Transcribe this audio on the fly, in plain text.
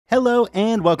Hello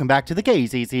and welcome back to the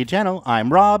KCC channel. I'm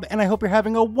Rob and I hope you're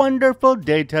having a wonderful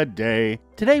day today.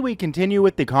 Today we continue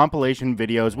with the compilation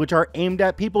videos which are aimed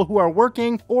at people who are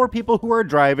working or people who are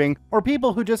driving or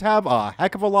people who just have a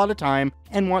heck of a lot of time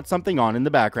and want something on in the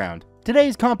background.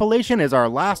 Today's compilation is our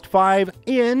last 5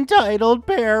 Entitled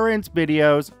Parents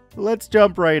videos. Let's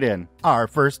jump right in. Our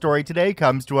first story today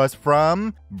comes to us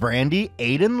from Brandy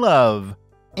Aiden Love.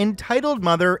 Entitled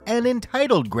mother and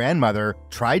entitled grandmother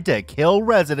tried to kill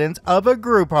residents of a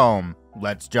group home.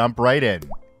 Let's jump right in.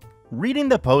 Reading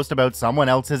the post about someone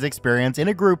else's experience in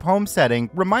a group home setting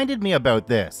reminded me about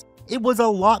this. It was a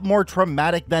lot more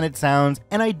traumatic than it sounds,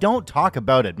 and I don't talk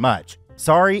about it much.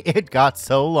 Sorry it got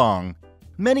so long.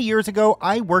 Many years ago,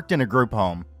 I worked in a group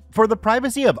home. For the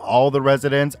privacy of all the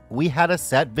residents, we had a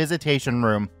set visitation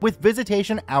room with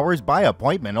visitation hours by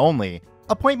appointment only.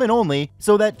 Appointment only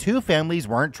so that 2 families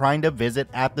weren't trying to visit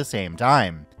at the same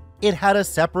time. It had a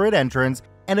separate entrance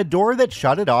and a door that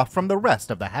shut it off from the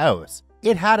rest of the house.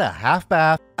 It had a half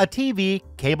bath, a TV,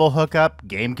 cable hookup,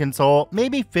 game console,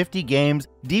 maybe 50 games,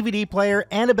 DVD player,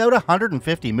 and about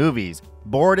 150 movies,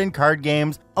 board and card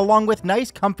games, along with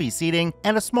nice comfy seating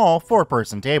and a small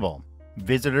 4-person table.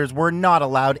 Visitors were not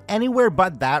allowed anywhere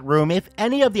but that room if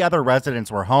any of the other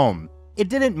residents were home. It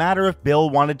didn't matter if Bill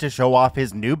wanted to show off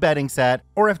his new bedding set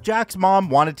or if Jack's mom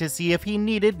wanted to see if he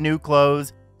needed new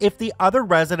clothes. If the other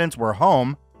residents were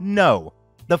home, no.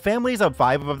 The families of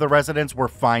 5 of the residents were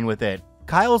fine with it.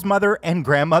 Kyle's mother and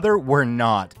grandmother were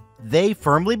not. They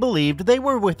firmly believed they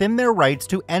were within their rights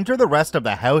to enter the rest of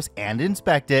the house and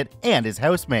inspect it and his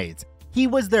housemates. He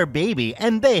was their baby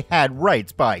and they had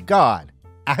rights by God.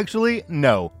 Actually,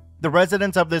 no. The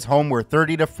residents of this home were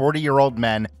 30 to 40-year-old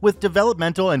men with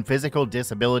developmental and physical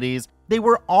disabilities. They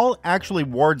were all actually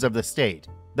wards of the state.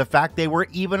 The fact they were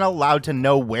even allowed to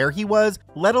know where he was,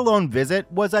 let alone visit,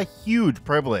 was a huge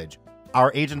privilege.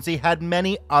 Our agency had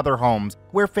many other homes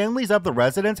where families of the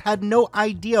residents had no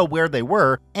idea where they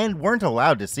were and weren't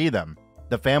allowed to see them.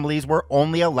 The families were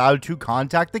only allowed to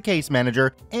contact the case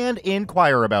manager and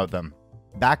inquire about them.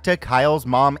 Back to Kyle's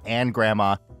mom and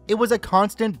grandma. It was a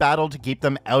constant battle to keep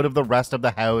them out of the rest of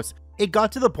the house. It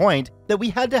got to the point that we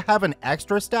had to have an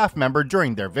extra staff member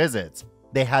during their visits.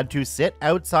 They had to sit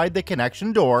outside the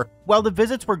connection door while the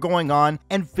visits were going on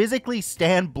and physically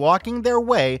stand blocking their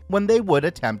way when they would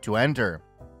attempt to enter.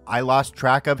 I lost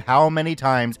track of how many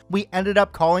times we ended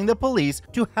up calling the police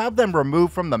to have them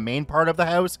removed from the main part of the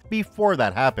house before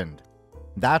that happened.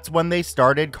 That's when they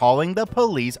started calling the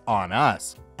police on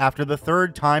us. After the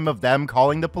 3rd time of them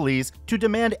calling the police to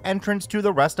demand entrance to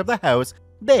the rest of the house,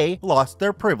 they lost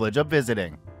their privilege of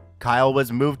visiting. Kyle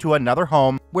was moved to another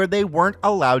home where they weren't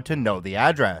allowed to know the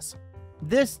address.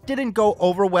 This didn't go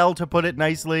over well, to put it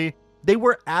nicely. They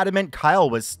were adamant Kyle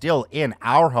was still in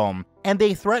our home, and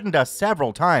they threatened us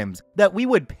several times that we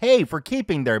would pay for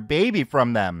keeping their baby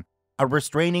from them. A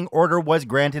restraining order was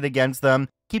granted against them,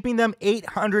 keeping them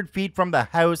 800 feet from the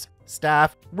house,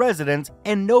 staff, residents,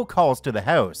 and no calls to the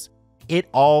house. It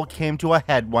all came to a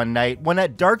head one night when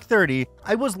at dark 30,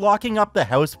 I was locking up the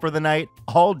house for the night.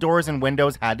 All doors and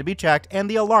windows had to be checked and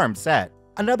the alarm set.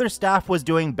 Another staff was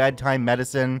doing bedtime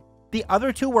medicine. The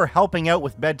other 2 were helping out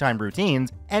with bedtime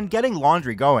routines and getting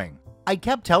laundry going. I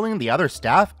kept telling the other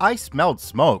staff I smelled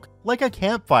smoke, like a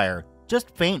campfire,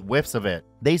 just faint whiffs of it.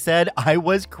 They said I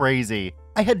was crazy.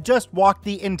 I had just walked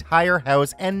the entire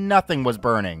house and nothing was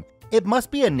burning. It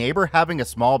must be a neighbor having a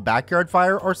small backyard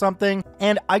fire or something,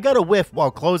 and I got a whiff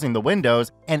while closing the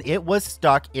windows and it was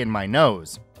stuck in my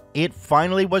nose. It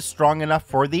finally was strong enough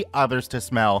for the others to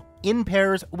smell. In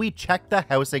pairs, we checked the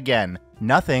house again.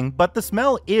 Nothing, but the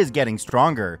smell is getting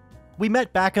stronger. We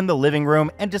met back in the living room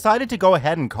and decided to go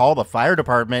ahead and call the fire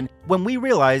department when we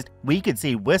realized we could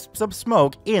see wisps of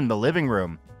smoke in the living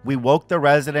room. We woke the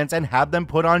residents and had them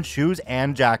put on shoes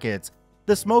and jackets.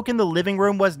 The smoke in the living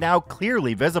room was now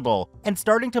clearly visible and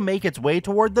starting to make its way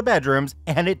toward the bedrooms,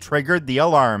 and it triggered the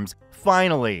alarms.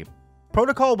 Finally.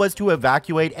 Protocol was to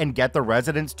evacuate and get the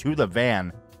residents to the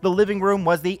van. The living room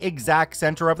was the exact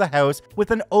center of the house with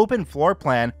an open floor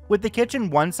plan with the kitchen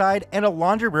one side and a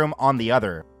laundry room on the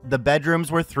other. The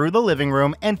bedrooms were through the living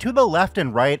room and to the left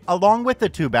and right, along with the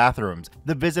 2 bathrooms,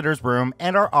 the visitor's room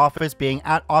and our office being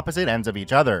at opposite ends of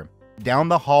each other. Down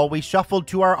the hall, we shuffled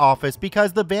to our office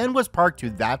because the van was parked to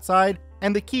that side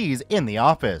and the keys in the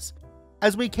office.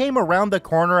 As we came around the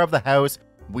corner of the house,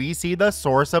 we see the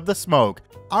source of the smoke.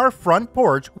 Our front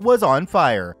porch was on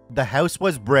fire. The house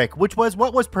was brick, which was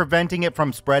what was preventing it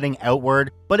from spreading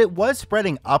outward, but it was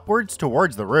spreading upwards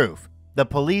towards the roof. The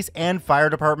police and fire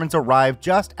departments arrived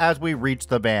just as we reached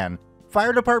the van.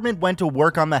 Fire department went to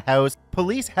work on the house,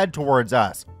 police head towards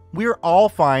us. We're all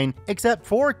fine, except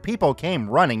 4 people came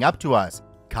running up to us.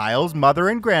 Kyle's mother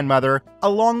and grandmother,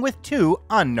 along with 2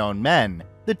 unknown men.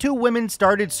 The 2 women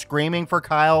started screaming for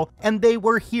Kyle, and they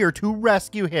were here to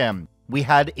rescue him. We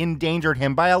had endangered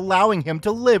him by allowing him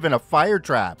to live in a fire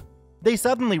trap. They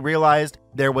suddenly realized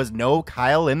there was no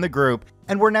Kyle in the group,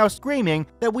 and were now screaming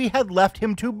that we had left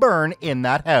him to burn in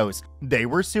that house. They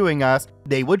were suing us,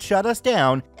 they would shut us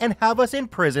down, and have us in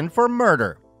prison for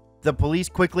murder. The police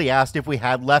quickly asked if we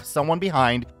had left someone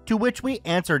behind, to which we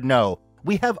answered no.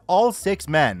 We have all 6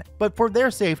 men, but for their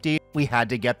safety, we had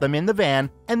to get them in the van,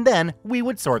 and then we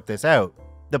would sort this out.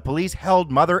 The police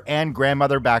held mother and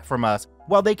grandmother back from us,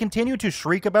 while they continued to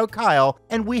shriek about Kyle,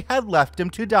 and we had left him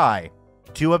to die.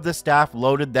 2 of the staff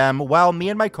loaded them while me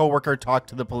and my coworker talked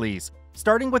to the police,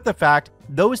 starting with the fact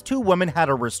those 2 women had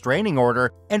a restraining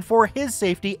order, and for his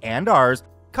safety and ours,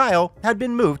 Kyle had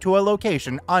been moved to a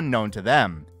location unknown to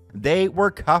them. They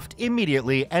were cuffed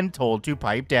immediately and told to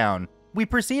pipe down. We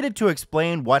proceeded to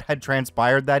explain what had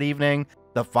transpired that evening.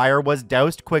 The fire was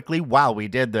doused quickly while we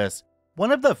did this.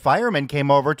 One of the firemen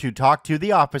came over to talk to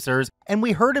the officers, and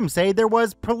we heard him say there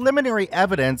was preliminary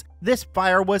evidence this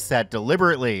fire was set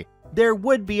deliberately. There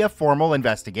would be a formal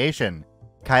investigation.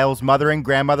 Kyle's mother and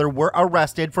grandmother were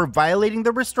arrested for violating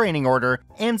the restraining order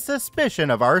and suspicion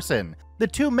of arson. The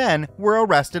 2 men were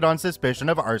arrested on suspicion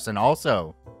of arson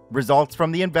also. Results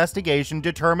from the investigation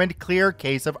determined clear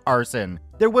case of arson.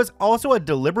 There was also a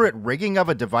deliberate rigging of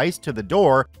a device to the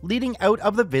door leading out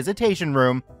of the visitation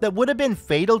room that would have been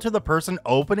fatal to the person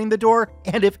opening the door,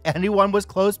 and if anyone was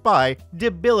close by,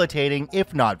 debilitating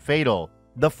if not fatal.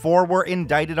 The 4 were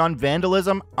indicted on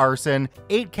vandalism, arson,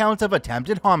 8 counts of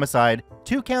attempted homicide,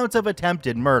 2 counts of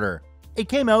attempted murder. It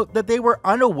came out that they were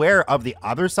unaware of the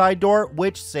other side door,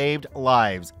 which saved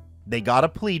lives. They got a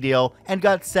plea deal and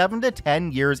got 7 to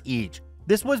 10 years each.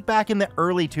 This was back in the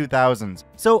early 2000s,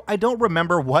 so I don't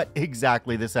remember what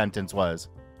exactly the sentence was.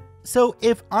 So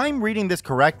if I'm reading this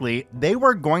correctly, they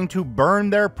were going to burn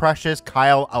their precious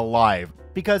Kyle alive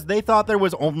because they thought there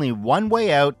was only one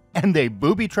way out and they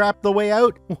booby-trapped the way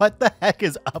out? What the heck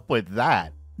is up with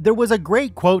that? There was a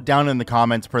great quote down in the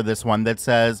comments for this one that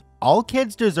says, "All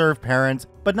kids deserve parents,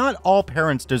 but not all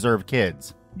parents deserve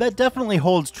kids." That definitely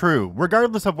holds true,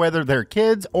 regardless of whether they're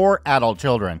kids or adult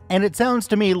children, and it sounds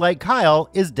to me like Kyle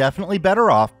is definitely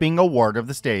better off being a ward of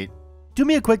the state. Do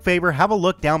me a quick favor, have a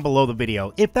look down below the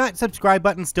video. If that subscribe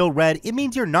button's still red, it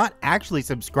means you're not actually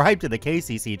subscribed to the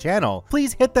KCC channel.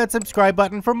 Please hit that subscribe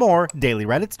button for more daily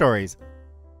Reddit stories.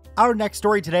 Our next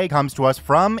story today comes to us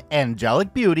from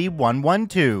Angelic Beauty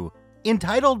 112.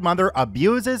 Entitled mother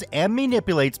abuses and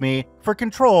manipulates me for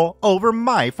control over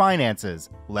my finances.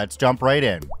 Let's jump right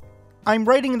in. I'm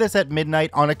writing this at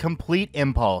midnight on a complete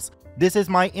impulse. This is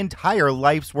my entire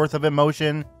life's worth of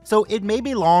emotion, so it may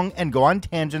be long and go on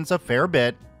tangents a fair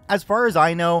bit. As far as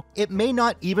I know, it may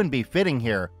not even be fitting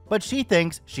here, but she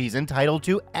thinks she's entitled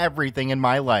to everything in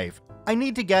my life. I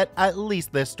need to get at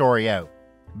least this story out.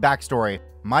 Backstory.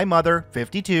 My mother,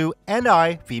 52, and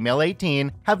I, female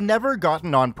 18, have never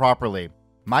gotten on properly.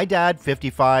 My dad,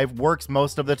 55, works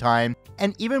most of the time,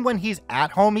 and even when he's at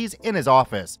home, he's in his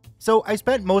office. So I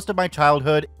spent most of my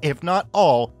childhood, if not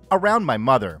all, around my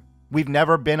mother. We've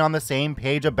never been on the same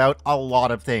page about a lot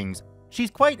of things.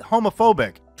 She's quite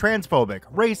homophobic, transphobic,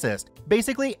 racist,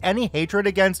 basically any hatred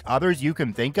against others you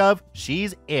can think of,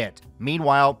 she's it.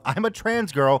 Meanwhile, I'm a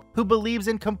trans girl who believes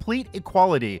in complete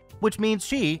equality, which means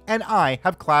she and I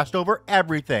have clashed over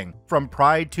everything, from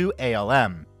pride to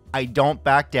ALM. I don't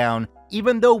back down,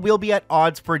 even though we'll be at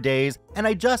odds for days, and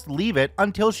I just leave it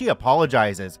until she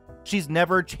apologizes. She's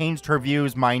never changed her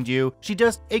views, mind you, she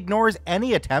just ignores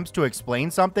any attempts to explain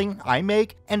something I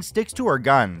make and sticks to her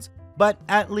guns. But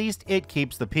at least it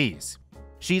keeps the peace.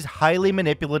 She's highly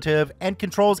manipulative and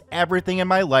controls everything in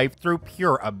my life through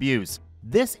pure abuse.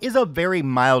 This is a very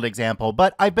mild example,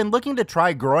 but I've been looking to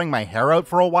try growing my hair out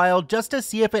for a while just to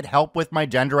see if it helped with my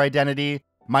gender identity.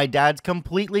 My dad's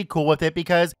completely cool with it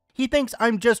because he thinks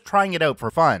I'm just trying it out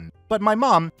for fun. But my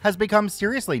mom has become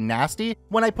seriously nasty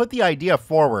when I put the idea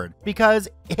forward because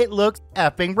it looks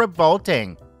effing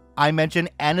revolting. I mention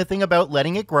anything about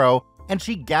letting it grow, and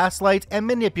she gaslights and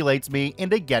manipulates me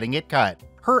into getting it cut.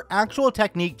 Her actual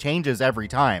technique changes every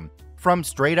time, from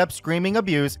straight up screaming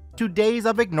abuse to days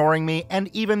of ignoring me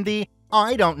and even the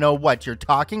 "I don't know what you're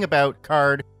talking about"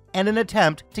 card, and an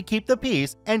attempt to keep the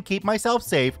peace and keep myself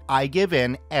safe. I give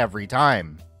in every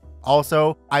time.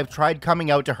 Also, I've tried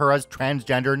coming out to her as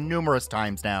transgender numerous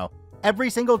times now. Every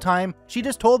single time, she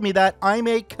just told me that I'm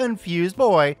a confused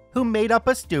boy who made up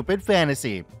a stupid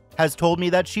fantasy. Has told me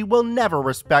that she will never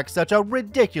respect such a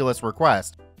ridiculous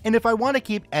request. and if I want to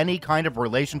keep any kind of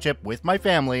relationship with my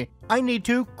family, I need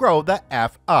to grow the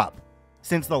F up.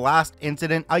 Since the last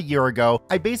incident a year ago,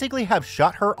 I basically have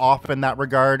shut her off in that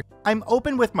regard. I'm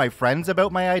open with my friends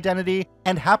about my identity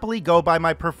and happily go by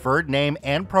my preferred name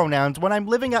and pronouns when I'm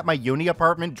living at my uni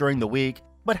apartment during the week,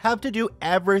 but have to do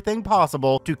everything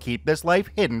possible to keep this life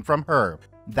hidden from her.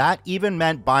 That even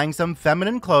meant buying some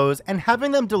feminine clothes and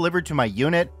having them delivered to my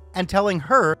unit and telling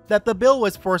her that the bill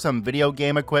was for some video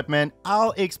game equipment.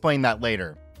 I'll explain that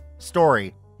later.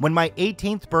 Story: when my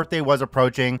 18th birthday was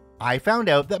approaching, I found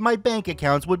out that my bank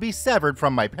accounts would be severed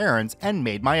from my parents and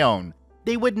made my own.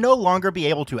 They would no longer be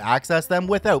able to access them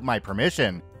without my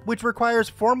permission, which requires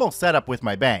formal setup with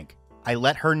my bank. I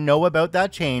let her know about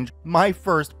that change, my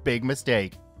first big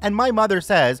mistake. And my mother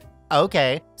says,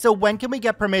 "Okay, so when can we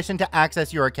get permission to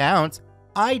access your accounts?"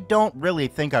 I don't really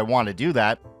think I want to do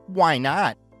that. Why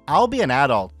not? I'll be an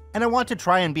adult, and I want to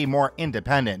try and be more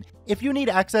independent. If you need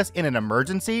access in an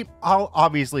emergency, I'll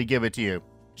obviously give it to you.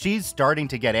 She's starting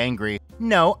to get angry.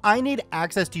 "No, I need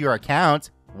access to your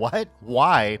accounts." What?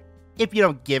 Why? "If you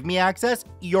don't give me access,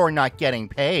 you're not getting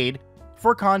paid."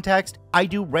 For context, I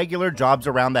do regular jobs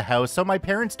around the house, so my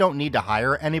parents don't need to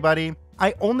hire anybody.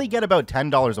 I only get about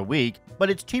 $10 a week, but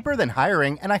it's cheaper than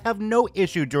hiring and I have no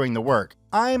issue doing the work.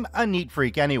 I'm a neat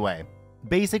freak anyway.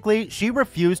 Basically, she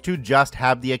refused to just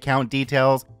have the account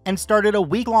details and started a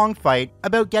week-long fight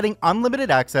about getting unlimited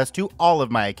access to all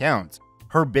of my accounts.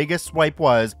 Her biggest swipe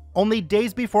was, only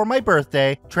days before my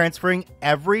birthday, transferring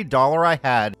every dollar I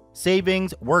had,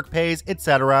 savings, work pays,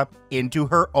 etc., into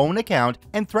her own account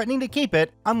and threatening to keep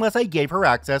it unless I gave her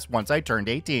access once I turned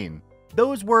 18.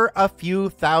 Those were a few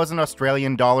thousand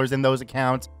Australian dollars in those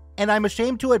accounts, and I'm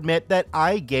ashamed to admit that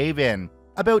I gave in.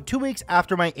 About 2 weeks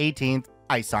after my 18th,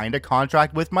 I signed a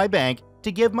contract with my bank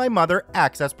to give my mother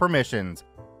access permissions.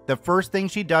 The first thing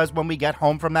she does when we get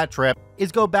home from that trip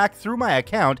is go back through my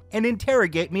account and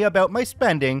interrogate me about my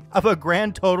spending of a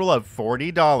grand total of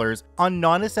 $40 on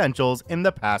non-essentials in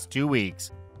the past 2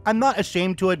 weeks. I'm not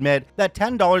ashamed to admit that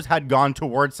 $10 had gone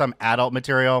towards some adult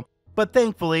material, but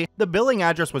thankfully, the billing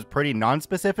address was pretty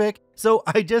non-specific, so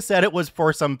I just said it was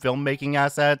for some filmmaking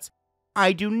assets.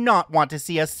 I do not want to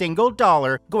see a single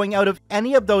dollar going out of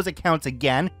any of those accounts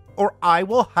again, or I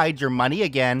will hide your money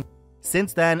again.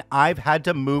 Since then, I've had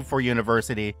to move for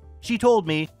university. She told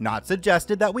me, not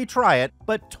suggested that we try it,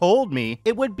 but told me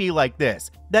it would be like this,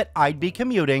 that I'd be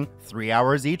commuting 3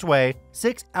 hours each way,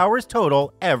 6 hours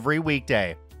total every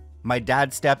weekday. My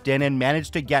dad stepped in and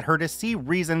managed to get her to see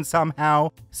reason somehow,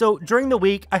 so during the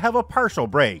week I have a partial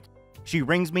break. She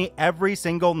rings me every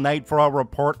single night for a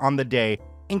report on the day,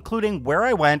 including where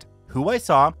I went, who I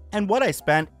saw, and what I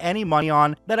spent any money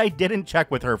on that I didn't check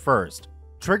with her first.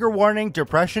 Trigger warning,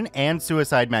 depression and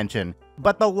suicide mention.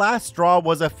 But the last straw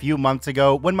was a few months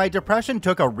ago when my depression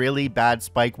took a really bad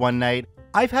spike one night.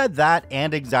 I've had that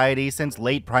and anxiety since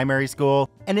late primary school,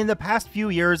 and in the past few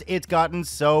years it's gotten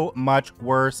so much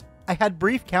worse. I had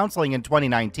brief counseling in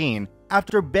 2019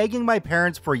 after begging my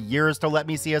parents for years to let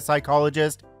me see a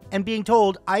psychologist and being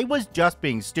told I was just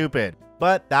being stupid,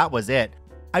 but that was it.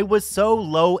 I was so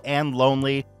low and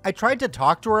lonely, I tried to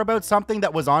talk to her about something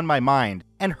that was on my mind,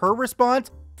 and her response,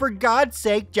 "For God's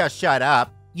sake, just shut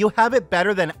up. You have it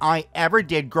better than I ever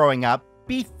did growing up.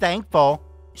 Be thankful."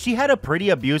 She had a pretty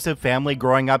abusive family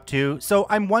growing up too, so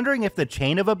I'm wondering if the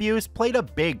chain of abuse played a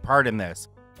big part in this.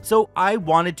 So I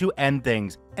wanted to end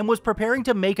things, and was preparing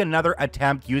to make another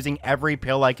attempt using every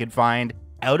pill I could find.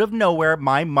 Out of nowhere,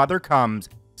 my mother comes,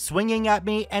 swinging at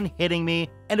me and hitting me,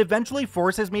 and eventually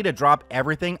forces me to drop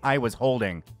everything I was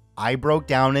holding. I broke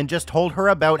down and just told her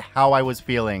about how I was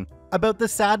feeling, about the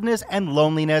sadness and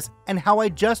loneliness, and how I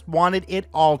just wanted it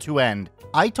all to end.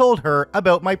 I told her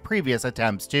about my previous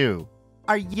attempts too.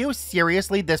 "Are you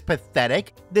seriously this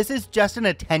pathetic? This is just an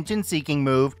attention-seeking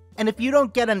move, and if you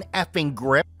don't get an effing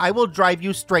grip, I will drive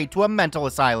you straight to a mental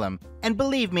asylum. And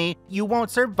believe me, you won't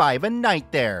survive a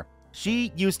night there."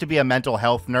 She used to be a mental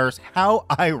health nurse. How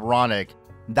ironic.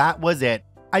 That was it.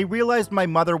 I realized my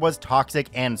mother was toxic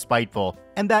and spiteful,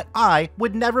 and that I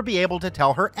would never be able to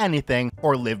tell her anything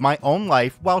or live my own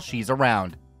life while she's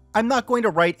around. I'm not going to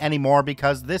write anymore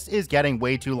because this is getting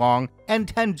way too long and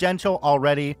tangential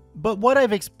already, but what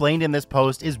I've explained in this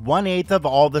post is 1/8 of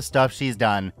all the stuff she's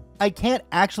done. I can't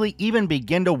actually even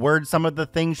begin to word some of the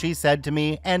things she said to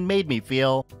me and made me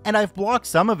feel, and I've blocked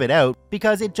some of it out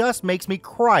because it just makes me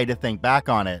cry to think back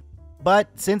on it. But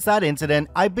since that incident,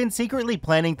 I've been secretly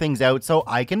planning things out so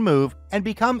I can move and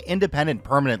become independent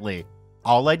permanently.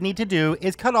 All I'd need to do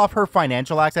is cut off her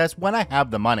financial access when I have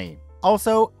the money.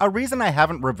 Also, a reason I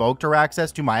haven't revoked her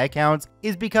access to my accounts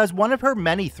is because one of her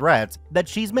many threats that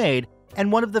she's made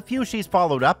and one of the few she's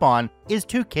followed up on is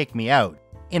to kick me out.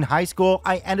 In high school,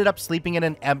 I ended up sleeping in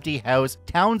an empty house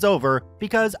towns over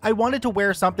because I wanted to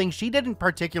wear something she didn't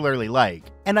particularly like,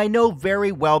 and I know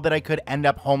very well that I could end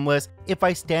up homeless if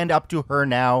I stand up to her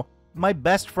now. My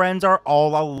best friends are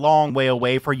all a long way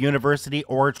away for university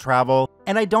or travel,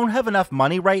 and I don't have enough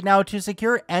money right now to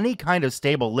secure any kind of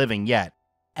stable living yet.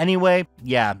 Anyway,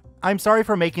 yeah, I'm sorry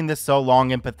for making this so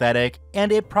long and pathetic,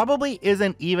 and it probably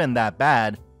isn't even that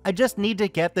bad. I just need to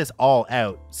get this all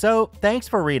out, so thanks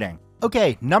for reading.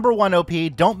 Okay, number 1 OP,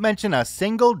 don't mention a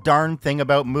single darn thing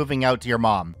about moving out to your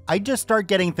mom. I'd just start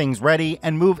getting things ready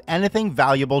and move anything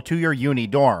valuable to your uni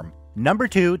dorm. Number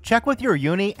 2, check with your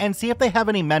uni and see if they have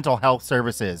any mental health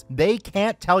services. They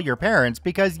can't tell your parents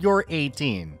because you're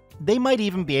 18. They might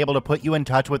even be able to put you in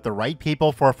touch with the right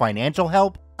people for financial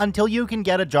help until you can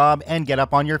get a job and get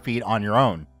up on your feet on your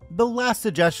own. The last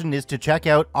suggestion is to check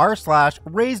out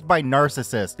r/raised by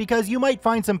narcissists because you might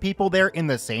find some people there in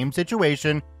the same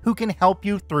situation who can help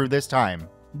you through this time.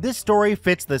 This story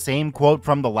fits the same quote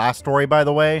from the last story, by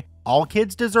the way. All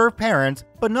kids deserve parents,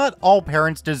 but not all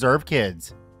parents deserve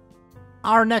kids.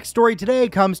 Our next story today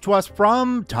comes to us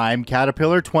from Time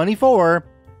Caterpillar 24,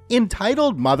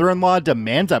 entitled Mother-in-Law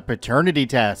Demands a Paternity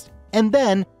Test and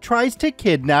then Tries to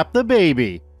Kidnap the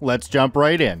Baby. Let's jump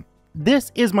right in.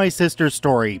 This is my sister's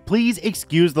story. Please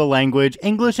excuse the language.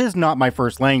 English is not my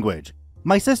first language.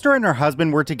 My sister and her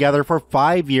husband were together for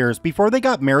 5 years before they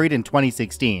got married in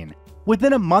 2016.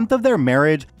 Within a month of their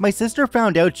marriage, my sister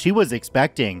found out she was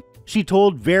expecting. She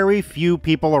told very few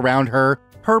people around her.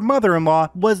 Her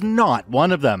mother-in-law was not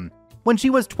one of them. When she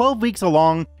was 12 weeks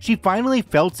along, she finally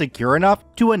felt secure enough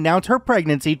to announce her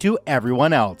pregnancy to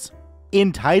everyone else.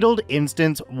 Entitled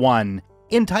Instance 1.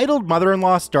 Entitled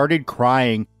mother-in-law started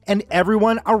crying, and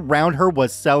everyone around her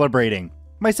was celebrating.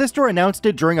 My sister announced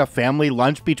it during a family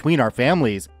lunch between our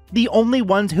families. The only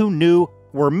ones who knew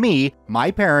were me,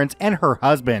 my parents, and her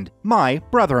husband, my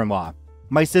brother-in-law.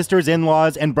 My sister's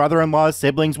in-laws and brother-in-law's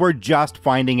siblings were just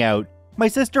finding out. My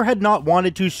sister had not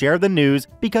wanted to share the news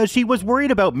because she was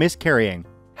worried about miscarrying.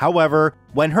 However,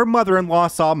 when her mother-in-law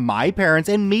saw my parents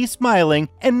and me smiling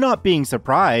and not being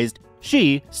surprised,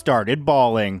 she started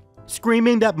bawling,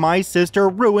 screaming that my sister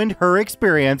ruined her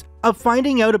experience of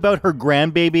finding out about her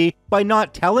grandbaby by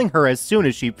not telling her as soon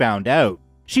as she found out.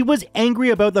 She was angry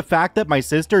about the fact that my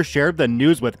sister shared the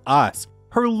news with us,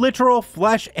 her literal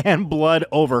flesh and blood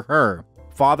over her.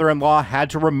 Father-in-law had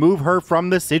to remove her from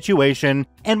the situation,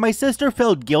 and my sister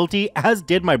felt guilty, as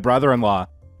did my brother-in-law.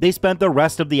 They spent the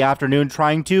rest of the afternoon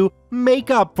trying to make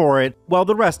up for it, while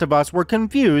the rest of us were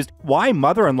confused why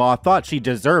mother-in-law thought she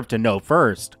deserved to know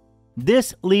first.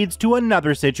 This leads to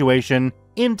another situation,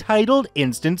 entitled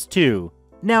Instance 2.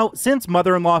 Now, since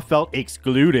mother-in-law felt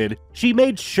excluded, she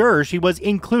made sure she was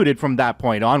included from that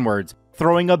point onwards,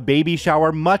 throwing a baby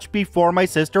shower much before my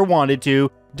sister wanted to,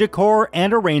 decor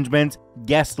and arrangements,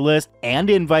 guest list, and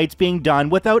invites being done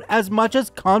without as much as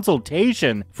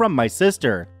consultation from my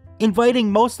sister,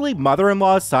 inviting mostly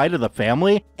mother-in-law's side of the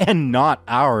family and not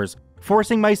ours,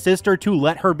 forcing my sister to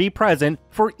let her be present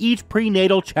for each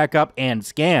prenatal checkup and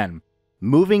scan.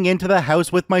 Moving into the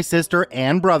house with my sister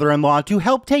and brother-in-law to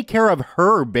help take care of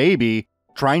her baby,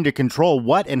 trying to control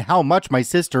what and how much my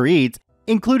sister eats,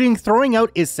 including throwing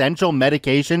out essential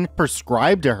medication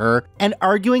prescribed to her and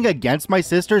arguing against my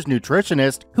sister's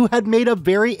nutritionist who had made a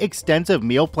very extensive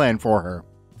meal plan for her.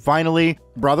 Finally,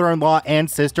 brother-in-law and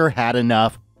sister had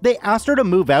enough. They asked her to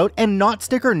move out and not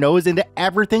stick her nose into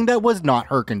everything that was not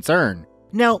her concern.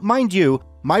 Now, mind you,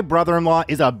 my brother-in-law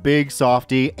is a big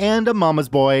softy and a mama's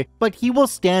boy, but he will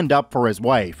stand up for his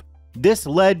wife. This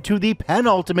led to the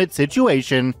penultimate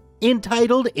situation,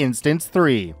 entitled Instance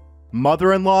 3.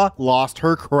 Mother-in-law lost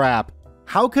her crap.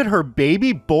 How could her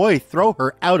baby boy throw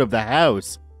her out of the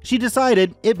house? She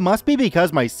decided it must be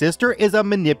because my sister is a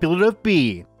manipulative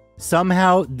bee.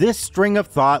 Somehow, this string of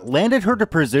thought landed her to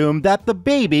presume that the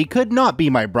baby could not be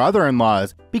my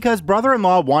brother-in-law's because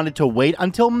brother-in-law wanted to wait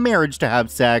until marriage to have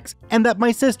sex and that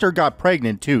my sister got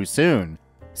pregnant too soon.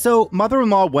 So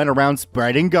mother-in-law went around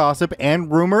spreading gossip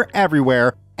and rumor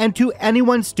everywhere, and to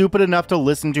anyone stupid enough to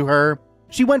listen to her,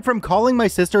 she went from calling my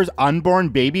sister's unborn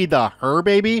baby the her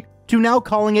baby to now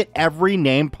calling it every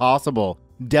name possible.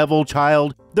 Devil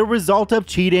child, the result of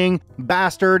cheating,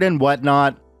 bastard, and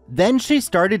whatnot. Then she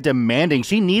started demanding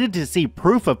she needed to see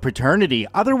proof of paternity,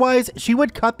 otherwise she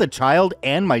would cut the child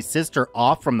and my sister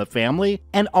off from the family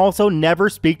and also never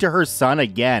speak to her son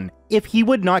again if he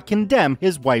would not condemn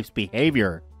his wife's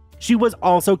behavior. She was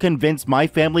also convinced my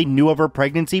family knew of her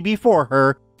pregnancy before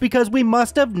her because we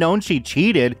must have known she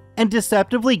cheated and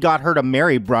deceptively got her to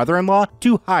marry brother-in-law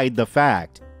to hide the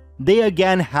fact. They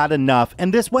again had enough,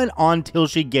 and this went on till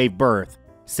she gave birth.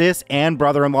 Sis and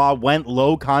brother-in-law went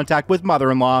low contact with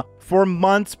mother-in-law for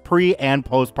months pre and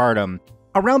postpartum.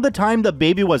 Around the time the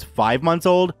baby was 5 months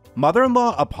old,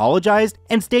 mother-in-law apologized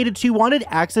and stated she wanted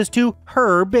access to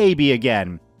her baby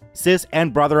again. Sis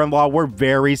and brother-in-law were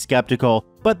very skeptical,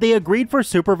 but they agreed for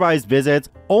supervised visits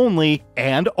only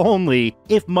and only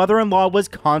if mother-in-law was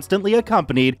constantly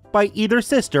accompanied by either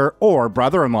sister or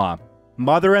brother-in-law.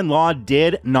 Mother-in-law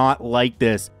did not like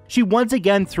this. She once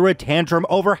again threw a tantrum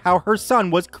over how her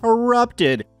son was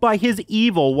corrupted by his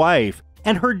evil wife,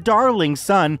 and her darling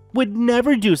son would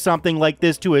never do something like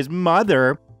this to his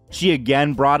mother. She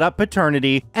again brought up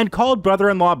paternity and called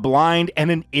brother-in-law blind and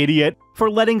an idiot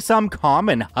for letting some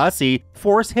common hussy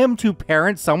force him to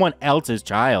parent someone else's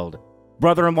child.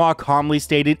 Brother-in-law calmly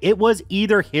stated it was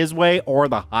either his way or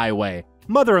the highway.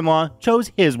 Mother-in-law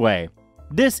chose his way.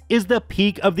 This is the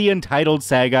peak of the entitled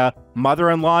saga.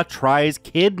 Mother-in-law tries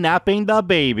kidnapping the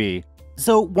baby.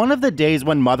 So one of the days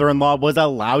when mother-in-law was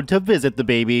allowed to visit the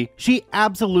baby, she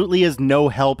absolutely is no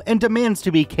help and demands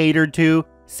to be catered to.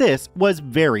 Sis was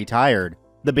very tired.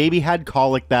 The baby had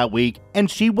colic that week, and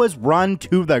she was run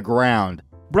to the ground.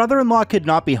 Brother-in-law could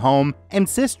not be home, and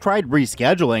sis tried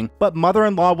rescheduling, but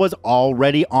mother-in-law was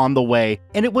already on the way,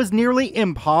 and it was nearly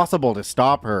impossible to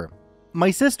stop her. My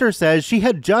sister says she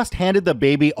had just handed the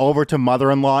baby over to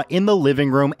mother-in-law in the living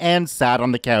room and sat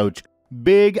on the couch.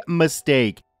 Big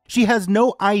mistake. She has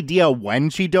no idea when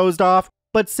she dozed off,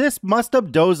 but sis must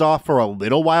have dozed off for a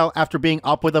little while after being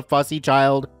up with a fussy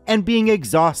child and being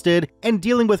exhausted and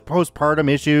dealing with postpartum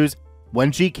issues.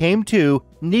 When she came to,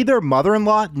 neither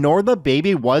mother-in-law nor the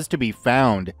baby was to be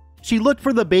found. She looked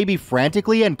for the baby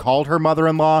frantically and called her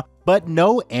mother-in-law, but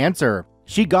no answer.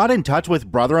 She got in touch with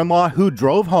brother-in-law, who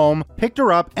drove home, picked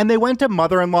her up, and they went to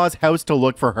mother-in-law's house to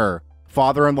look for her.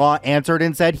 Father-in-law answered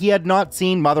and said he had not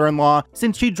seen mother-in-law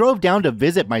since she drove down to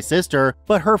visit my sister,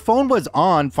 but her phone was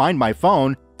on Find My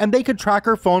Phone, and they could track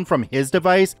her phone from his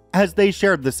device as they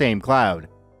shared the same cloud.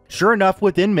 Sure enough,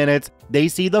 within minutes, they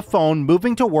see the phone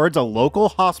moving towards a local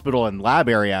hospital and lab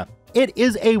area. It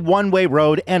is a one-way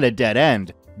road and a dead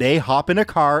end. They hop in a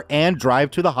car and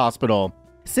drive to the hospital.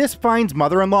 Sis finds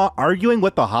mother-in-law arguing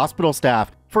with the hospital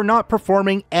staff for not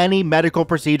performing any medical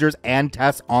procedures and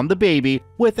tests on the baby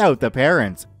without the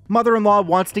parents. Mother-in-law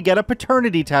wants to get a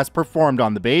paternity test performed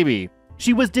on the baby.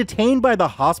 She was detained by the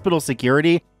hospital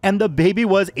security, and the baby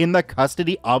was in the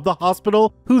custody of the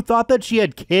hospital, who thought that she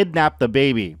had kidnapped the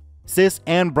baby. Sis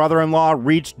and brother-in-law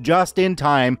reached just in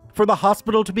time for the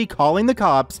hospital to be calling the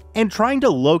cops and trying to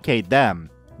locate them.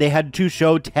 They had to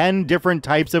show 10 different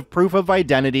types of proof of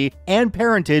identity and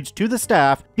parentage to the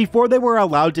staff before they were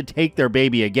allowed to take their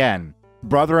baby again.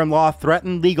 Brother-in-law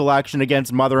threatened legal action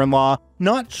against mother-in-law.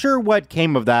 Not sure what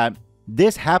came of that.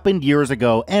 This happened years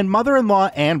ago, and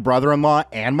mother-in-law and brother-in-law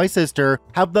and my sister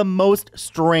have the most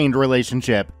strained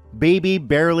relationship. Baby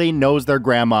barely knows their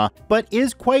grandma, but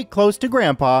is quite close to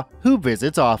grandpa, who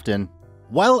visits often.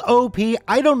 Well, OP,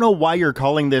 I don't know why you're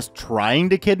calling this trying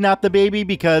to kidnap the baby,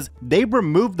 because they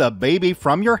removed the baby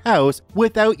from your house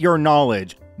without your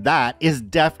knowledge. That is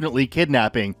definitely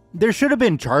kidnapping. There should have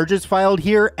been charges filed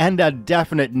here and a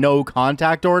definite no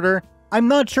contact order. I'm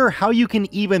not sure how you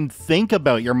can even think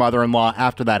about your mother-in-law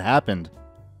after that happened.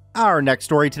 Our next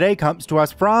story today comes to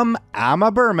us from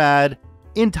Amma Burmad.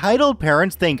 Entitled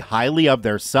parents think highly of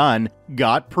their son,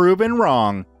 got proven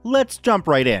wrong. Let's jump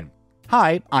right in.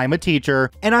 Hi, I'm a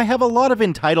teacher, and I have a lot of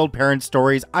entitled parent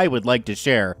stories I would like to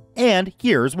share, and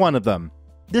here's one of them.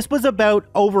 This was about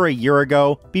over a year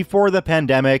ago, before the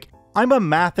pandemic. I'm a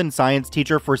math and science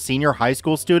teacher for senior high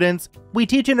school students. We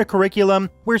teach in a curriculum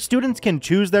where students can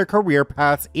choose their career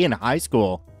paths in high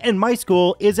school, and my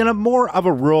school is in a more of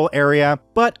a rural area,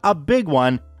 but a big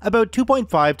one, about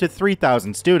 2.5 to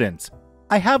 3,000 students.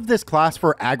 I have this class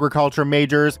for agriculture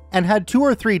majors and had 2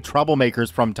 or 3 troublemakers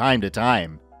from time to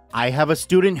time. I have a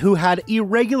student who had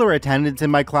irregular attendance in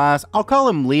my class. I'll call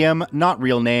him Liam, not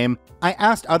real name. I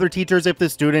asked other teachers if the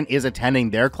student is attending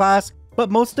their class, but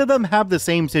most of them have the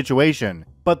same situation.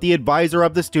 But the advisor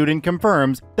of the student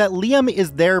confirms that Liam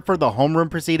is there for the homeroom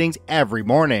proceedings every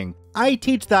morning. I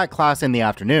teach that class in the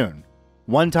afternoon.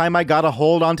 One time I got a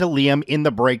hold onto Liam in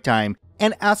the break time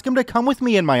and asked him to come with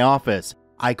me in my office.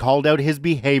 I called out his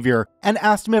behavior and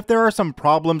asked him if there are some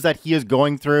problems that he is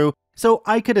going through so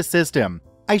I could assist him.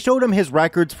 I showed him his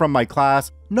records from my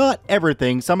class, not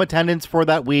everything, some attendance for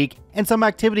that week, and some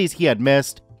activities he had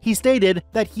missed. He stated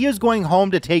that he is going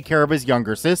home to take care of his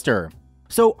younger sister.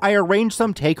 So I arranged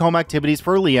some take-home activities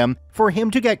for Liam for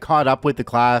him to get caught up with the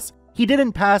class. He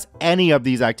didn't pass any of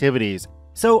these activities,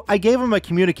 so I gave him a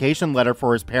communication letter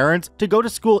for his parents to go to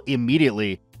school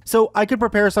immediately. so I could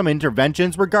prepare some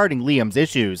interventions regarding Liam's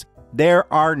issues.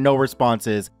 There are no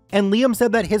responses, and Liam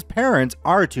said that his parents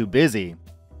are too busy.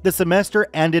 The semester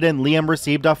ended and Liam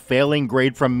received a failing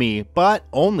grade from me, but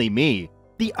only me.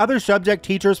 The other subject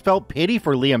teachers felt pity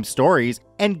for Liam's stories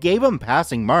and gave him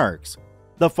passing marks.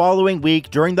 The following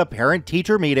week, during the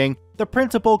parent-teacher meeting, the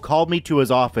principal called me to his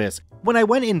office. When I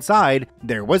went inside,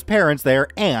 there was parents there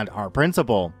and our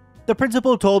principal. The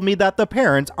principal told me that the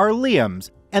parents are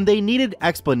Liam's, and they needed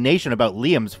explanation about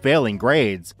Liam's failing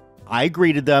grades. I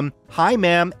greeted them, "Hi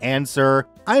ma'am and sir,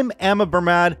 I'm Emma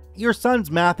Bermad, your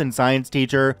son's math and science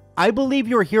teacher. I believe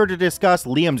you're here to discuss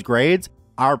Liam's grades."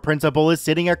 Our principal is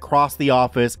sitting across the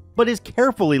office, but is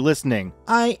carefully listening.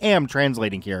 I am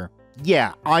translating here.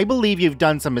 "Yeah, I believe you've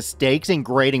done some mistakes in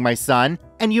grading my son,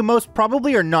 and you most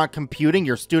probably are not computing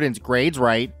your student's grades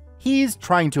right." He's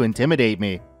trying to intimidate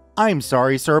me. "I'm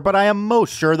sorry, sir, but I am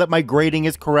most sure that my grading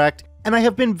is correct, and I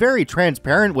have been very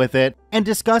transparent with it and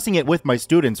discussing it with my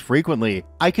students frequently.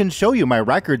 I can show you my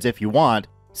records if you want."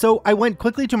 So I went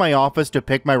quickly to my office to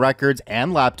pick my records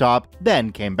and laptop,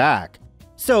 then came back.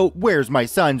 "So where's my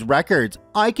son's records?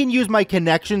 I can use my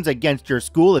connections against your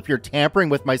school if you're tampering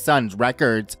with my son's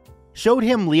records." Showed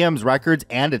him Liam's records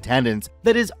and attendance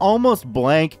that is almost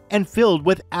blank and filled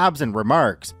with absent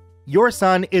remarks. "Your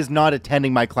son is not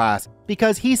attending my class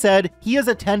because he said he is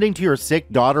attending to your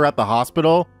sick daughter at the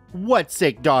hospital." "What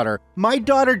sick daughter? My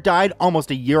daughter died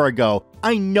almost a year ago.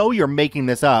 I know you're making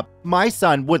this up. My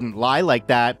son wouldn't lie like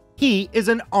that. He is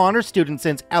an honor student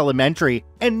since elementary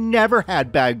and never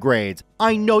had bad grades.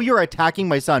 I know you're attacking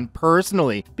my son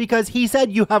personally because he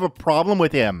said you have a problem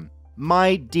with him."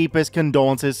 "My deepest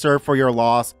condolences, sir, for your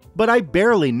loss, but I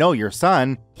barely know your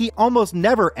son. He almost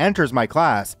never enters my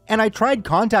class, and I tried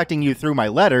contacting you through my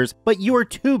letters, but you were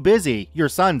too busy," your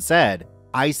son said.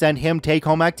 "I sent him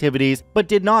take-home activities, but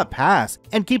did not pass,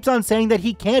 and keeps on saying that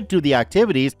he can't do the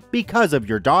activities because of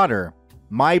your daughter."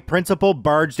 My principal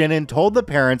barged in and told the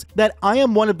parents that I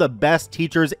am one of the best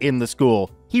teachers in the school.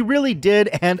 He really did,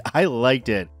 and I liked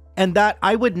it. And that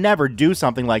I would never do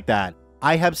something like that.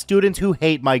 I have students who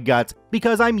hate my guts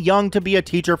because I'm young to be a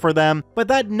teacher for them, but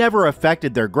that never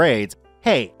affected their grades.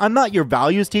 Hey, I'm not your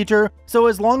values teacher, so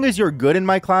as long as you're good in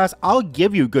my class, I'll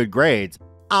give you good grades.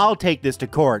 I'll take this to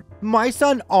court. My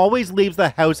son always leaves the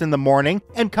house in the morning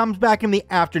and comes back in the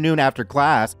afternoon after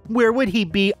class. Where would he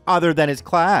be other than his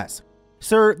class?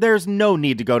 Sir, there's no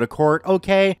need to go to court,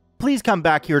 okay? Please come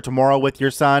back here tomorrow with your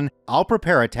son. I'll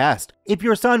prepare a test. If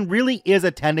your son really is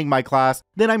attending my class,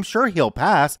 then I'm sure he'll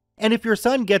pass. And if your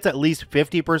son gets at least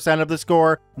 50% of the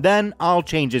score, then I'll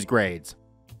change his grades.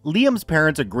 Liam's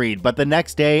parents agreed, but the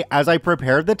next day, as I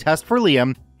prepared the test for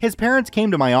Liam, his parents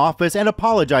came to my office and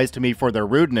apologized to me for their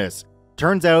rudeness.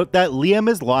 Turns out that Liam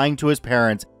is lying to his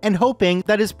parents and hoping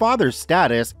that his father's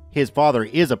status, his father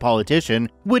is a politician,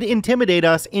 would intimidate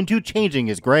us into changing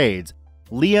his grades.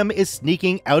 Liam is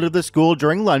sneaking out of the school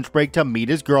during lunch break to meet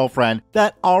his girlfriend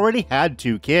that already had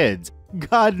 2 kids.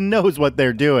 God knows what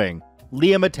they're doing.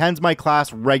 Liam attends my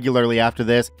class regularly after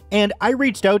this, and I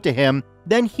reached out to him,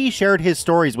 then he shared his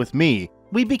stories with me.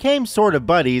 We became sort of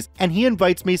buddies, and he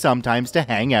invites me sometimes to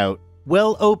hang out.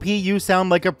 Well, OP, you sound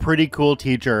like a pretty cool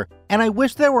teacher, and I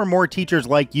wish there were more teachers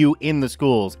like you in the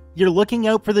schools. You're looking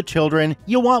out for the children,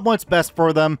 you want what's best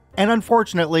for them, and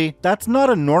unfortunately, that's not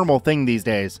a normal thing these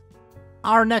days.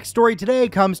 Our next story today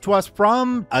comes to us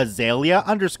from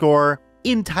Azalea_.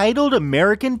 Entitled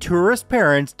American tourist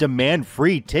parents demand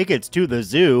free tickets to the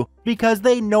zoo because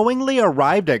they knowingly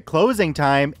arrived at closing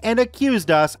time and accused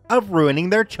us of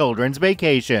ruining their children's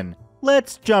vacation.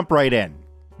 Let's jump right in.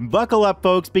 Buckle up,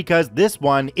 folks, because this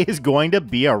one is going to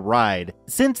be a ride.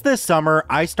 Since this summer,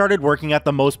 I started working at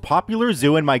the most popular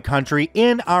zoo in my country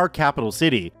in our capital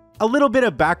city. A little bit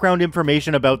of background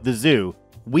information about the zoo.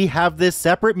 We have this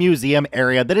separate museum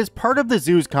area that is part of the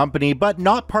zoo's company but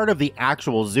not part of the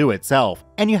actual zoo itself,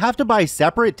 and you have to buy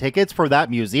separate tickets for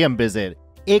that museum visit.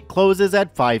 It closes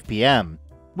at 5 p.m.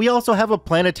 We also have a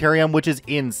planetarium which is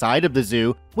inside of the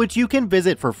zoo, which you can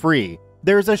visit for free.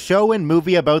 There's a show and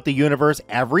movie about the universe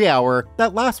every hour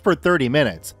that lasts for 30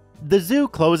 minutes. The zoo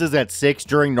closes at 6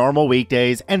 during normal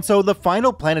weekdays, and so the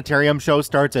final planetarium show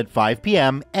starts at 5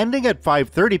 p.m., ending at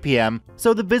 5:30 p.m.,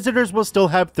 so the visitors will still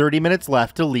have 30 minutes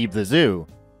left to leave the zoo.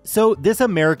 So this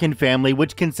American family,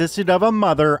 which consisted of a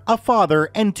mother, a father,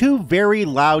 and 2 very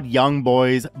loud young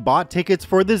boys, bought tickets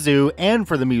for the zoo and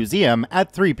for the museum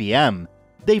at 3 p.m.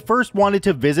 They first wanted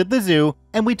to visit the zoo,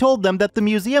 and we told them that the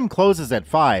museum closes at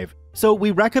 5, so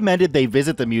we recommended they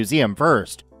visit the museum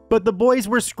first. But the boys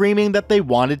were screaming that they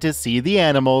wanted to see the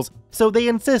animals, so they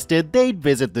insisted they'd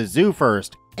visit the zoo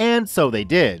first, and so they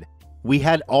did. We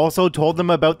had also told them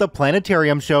about the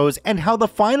planetarium shows and how the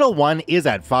final one is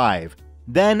at 5.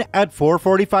 Then at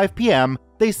 4:45 p.m.,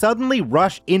 they suddenly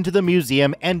rush into the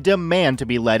museum and demand to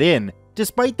be let in,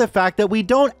 despite the fact that we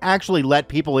don't actually let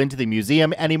people into the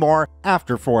museum anymore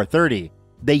after 4:30.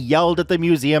 They yelled at the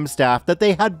museum staff that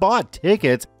they had bought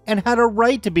tickets and had a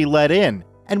right to be let in,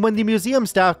 and when the museum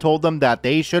staff told them that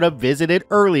they should have visited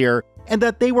earlier and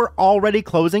that they were already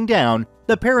closing down,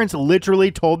 the parents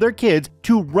literally told their kids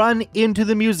to run into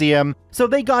the museum, so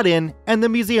they got in and the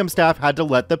museum staff had to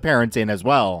let the parents in as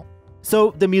well.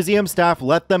 So the museum staff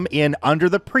let them in under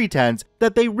the pretense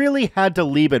that they really had to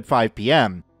leave at 5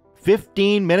 p.m.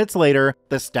 15 minutes later,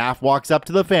 the staff walks up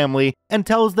to the family and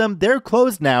tells them they're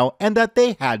closed now and that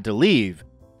they had to leave.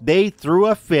 They threw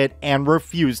a fit and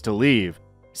refused to leave.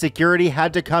 Security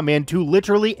had to come in to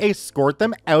literally escort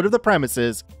them out of the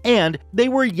premises, and they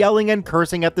were yelling and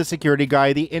cursing at the security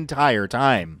guy the entire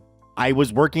time. I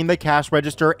was working the cash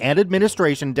register and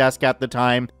administration desk at the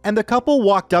time, and the couple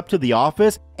walked up to the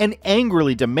office and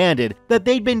angrily demanded that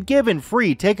they'd been given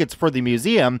free tickets for the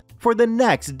museum for the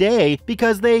next day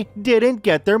because they didn't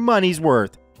get their money's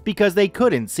worth, because they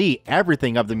couldn't see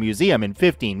everything of the museum in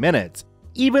 15 minutes,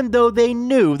 even though they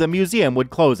knew the museum would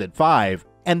close at 5,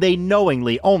 and they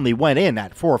knowingly only went in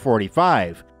at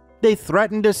 4:45. They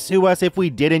threatened to sue us if we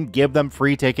didn't give them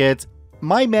free tickets.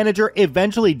 My manager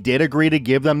eventually did agree to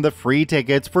give them the free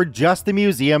tickets for just the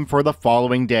museum for the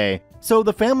following day, so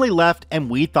the family left and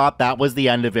we thought that was the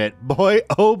end of it. Boy,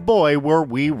 oh boy, were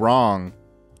we wrong.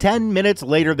 10 minutes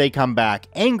later they come back,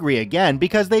 angry again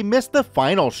because they missed the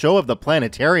final show of the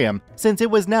planetarium since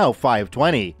it was now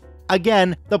 5:20.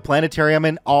 Again, the planetarium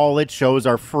and all its shows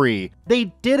are free. They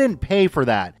didn't pay for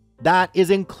that. That is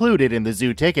included in the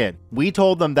zoo ticket. We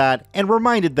told them that and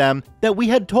reminded them that we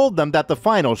had told them that the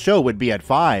final show would be at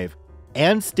 5.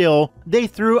 And still, they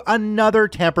threw another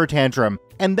temper tantrum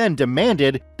and then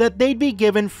demanded that they'd be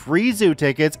given free zoo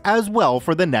tickets as well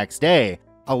for the next day,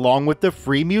 along with the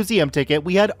free museum ticket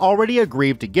we had already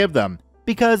agreed to give them,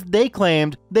 because they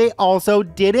claimed they also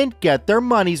didn't get their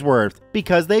money's worth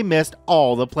because they missed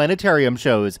all the planetarium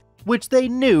shows, which they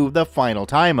knew the final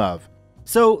time of.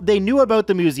 So they knew about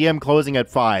the museum closing at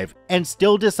 5 and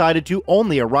still decided to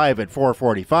only arrive at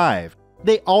 4:45.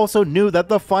 They also knew that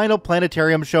the final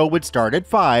planetarium show would start at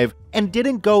 5 and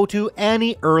didn't go to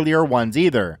any earlier ones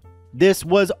either. This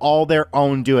was all their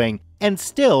own doing, and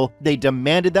still they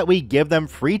demanded that we give them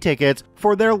free tickets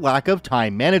for their lack of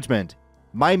time management.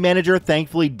 My manager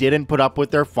thankfully didn't put up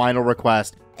with their final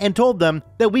request and told them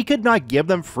that we could not give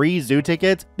them free zoo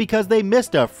tickets because they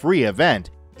missed a free event,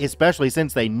 especially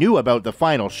since they knew about the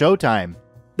final showtime.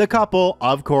 The couple,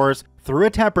 of course, threw a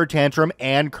temper tantrum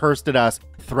and cursed at us,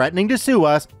 threatening to sue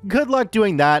us. Good luck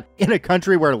doing that in a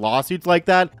country where lawsuits like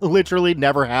that literally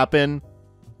never happen.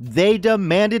 They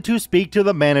demanded to speak to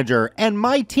the manager, and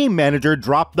my team manager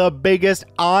dropped the biggest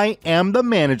 "I am the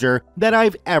manager" that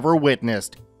I've ever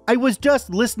witnessed. I was just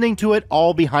listening to it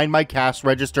all behind my cash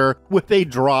register with a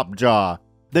dropped jaw.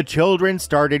 The children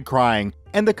started crying,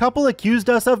 and the couple accused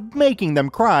us of making them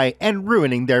cry and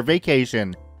ruining their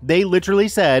vacation. They literally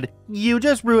said, "You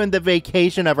just ruined the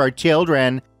vacation of our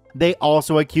children." They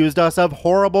also accused us of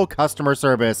horrible customer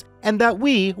service and that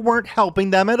we weren't helping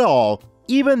them at all,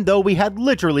 even though we had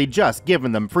literally just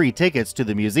given them free tickets to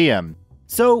the museum.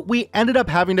 So we ended up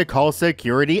having to call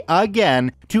security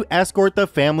again to escort the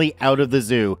family out of the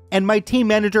zoo, and my team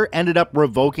manager ended up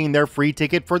revoking their free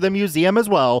ticket for the museum as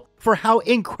well for how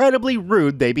incredibly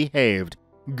rude they behaved.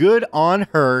 Good on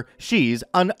her, she's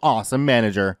an awesome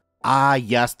manager. Ah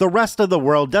yes, the rest of the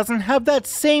world doesn't have that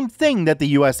same thing that the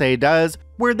USA does,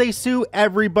 where they sue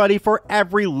everybody for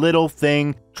every little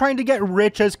thing, trying to get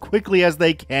rich as quickly as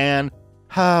they can.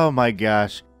 Oh my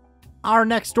gosh. Our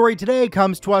next story today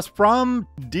comes to us from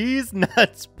D's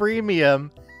Nuts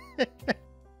Premium.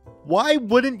 Why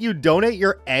wouldn't you donate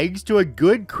your eggs to a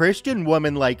good Christian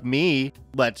woman like me?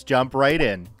 Let's jump right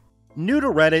in. New to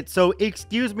Reddit, so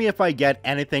excuse me if I get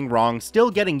anything wrong, still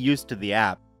getting used to the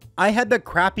app. I had the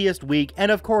crappiest week,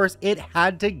 and of course it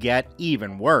had to get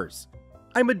even worse.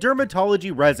 I'm a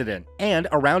dermatology resident, and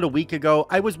around a week ago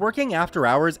I was working after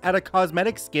hours at a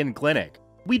cosmetic skin clinic.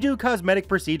 We do cosmetic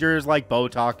procedures like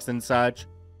Botox and such.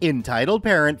 Entitled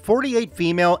parent 48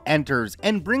 female enters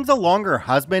and brings along her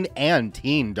husband and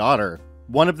teen daughter.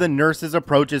 One of the nurses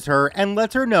approaches her and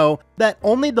lets her know that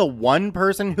only the one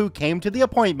person who came to the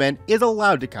appointment is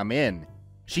allowed to come in.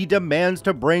 She demands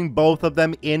to bring both of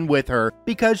them in with her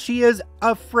because she is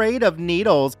afraid of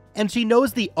needles and she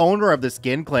knows the owner of the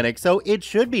skin clinic, so it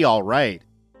should be alright.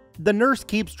 The nurse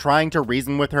keeps trying to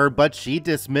reason with her, but she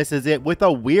dismisses it with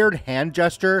a weird hand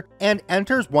gesture and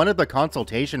enters one of the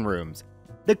consultation rooms.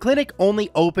 The clinic only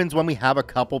opens when we have a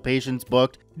couple patients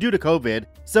booked due to COVID,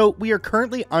 so we are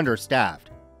currently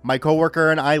understaffed. My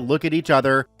coworker and I look at each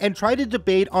other and try to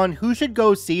debate on who should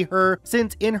go see her,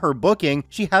 since in her booking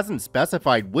she hasn't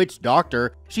specified which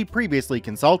doctor she previously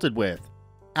consulted with.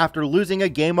 After losing a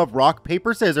game of rock,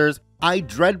 paper, scissors, I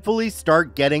dreadfully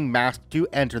start getting masked to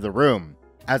enter the room.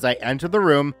 As I enter the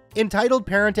room, Entitled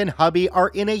Parent and hubby are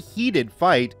in a heated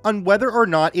fight on whether or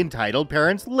not Entitled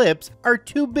Parent's lips are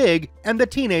too big and the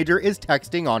teenager is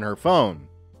texting on her phone.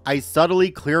 I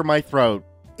subtly clear my throat.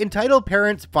 Entitled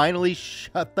Parents finally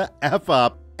shut the F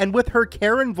up and with her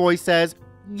Karen voice says,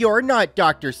 "You're not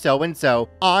Dr. So-and-so.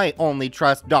 I only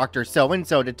trust Dr.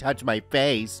 So-and-so to touch my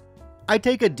face." I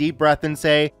take a deep breath and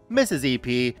say, "Mrs.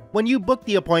 EP, when you book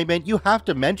the appointment, you have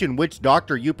to mention which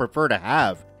doctor you prefer to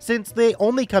have, since they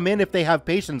only come in if they have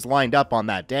patients lined up on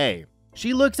that day."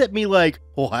 She looks at me like,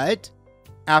 "What?"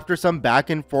 After some back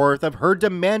and forth of her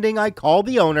demanding I call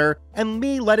the owner and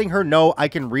me letting her know I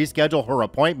can reschedule her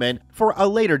appointment for a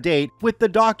later date with the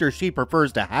doctor she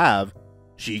prefers to have,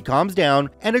 she calms down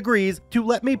and agrees to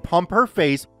let me pump her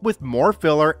face with more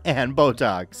filler and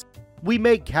Botox. We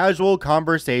make casual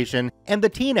conversation and the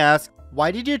teen asks, "Why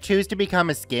did you choose to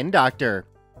become a skin doctor?"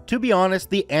 To be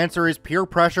honest, the answer is peer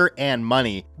pressure and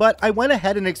money, but I went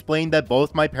ahead and explained that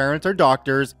both my parents are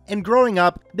doctors, and growing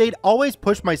up, they'd always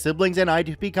push my siblings and I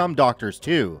to become doctors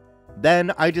too.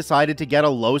 Then I decided to get a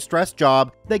low-stress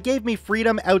job that gave me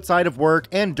freedom outside of work,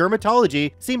 and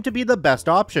dermatology seemed to be the best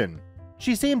option.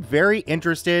 She seemed very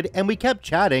interested and we kept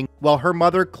chatting while her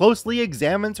mother closely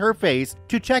examines her face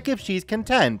to check if she's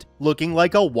content, looking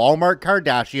like a Walmart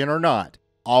Kardashian or not.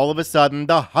 All of a sudden,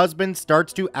 the husband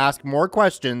starts to ask more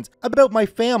questions about my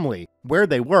family, where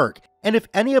they work, and if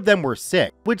any of them were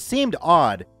sick, which seemed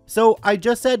odd, so I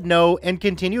just said no and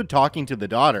continued talking to the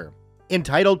daughter.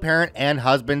 Entitled Parent and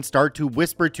husband start to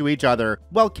whisper to each other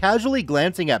while casually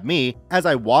glancing at me as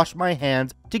I wash my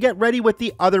hands to get ready with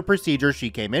the other procedure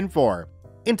she came in for.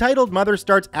 Entitled Mother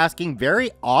starts asking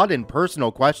very odd and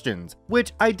personal questions,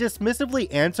 which I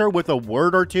dismissively answer with a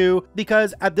word or two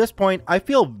because at this point I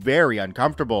feel very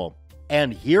uncomfortable.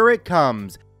 And here it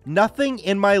comes. Nothing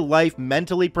in my life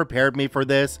mentally prepared me for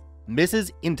this.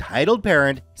 Mrs. Entitled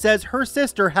Parent says her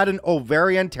sister had an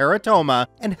ovarian teratoma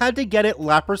and had to get it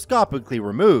laparoscopically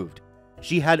removed.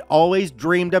 She had always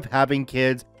dreamed of having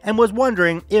kids and was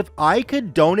wondering if I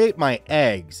could donate my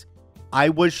eggs. I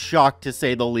was shocked to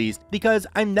say the least because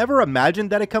I never imagined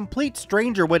that a complete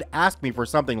stranger would ask me for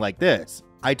something like this.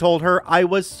 I told her I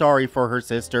was sorry for her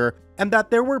sister and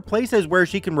that there were places where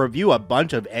she can review a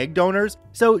bunch of egg donors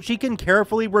so she can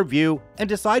carefully review and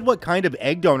decide what kind of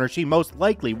egg donor she most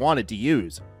likely wanted to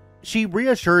use. She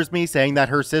reassures me saying that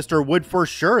her sister would for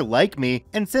sure like me,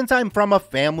 and since I'm from a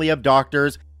family of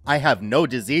doctors, I have no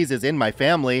diseases in my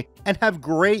family and have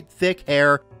great thick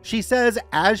hair, she says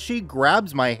as she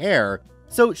grabs my hair,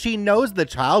 so she knows the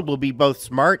child will be both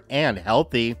smart and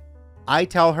healthy. I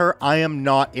tell her I am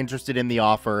not interested in the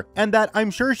offer and that I'm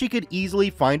sure she could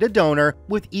easily find a donor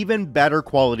with even better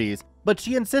qualities, but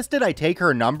she insisted I take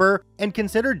her number and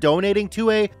consider donating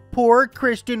to a poor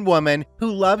Christian woman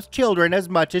who loves children as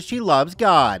much as she loves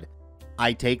God.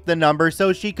 I take the number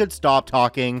so she could stop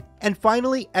talking and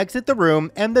finally exit the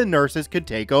room and the nurses could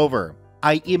take over.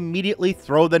 I immediately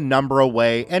throw the number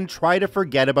away and try to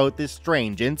forget about this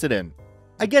strange incident.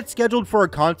 I get scheduled for a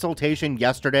consultation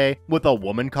yesterday with a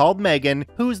woman called Megan,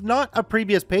 who's not a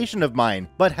previous patient of mine,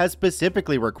 but has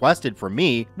specifically requested for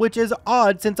me, which is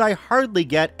odd since I hardly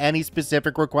get any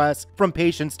specific requests from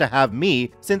patients to have me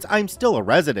since I'm still a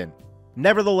resident.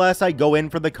 Nevertheless, I go in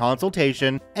for the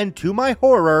consultation, and to my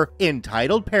horror,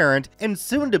 Entitled Parent and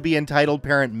soon-to-be Entitled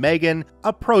Parent Megan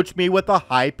approach me with a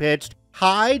high-pitched,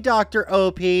 "Hi, Dr.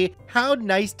 OP, how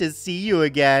nice to see you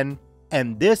again."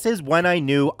 And this is when I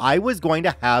knew I was going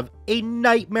to have a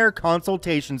nightmare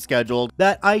consultation scheduled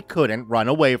that I couldn't run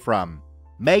away from.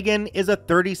 Megan is a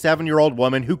 37-year-old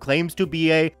woman who claims to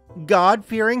be a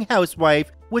God-fearing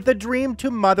housewife with a dream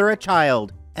to mother a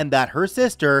child, and that her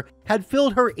sister had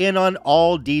filled her in on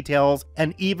all details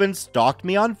and even stalked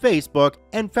me on Facebook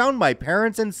and found my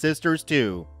parents and sisters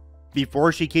too.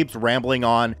 Before she keeps rambling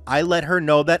on, I let her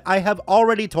know that I have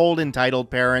already told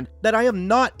Entitled Parent that I am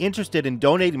not interested in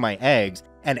donating my eggs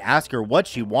and ask her what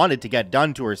she wanted to get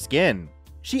done to her skin.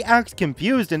 She acts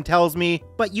confused and tells me,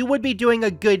 "But you would be doing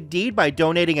a good deed by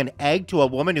donating an egg to a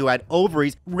woman who had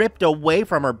ovaries ripped away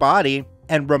from her body,"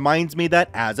 and reminds me that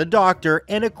as a doctor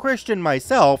and a Christian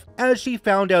myself, as she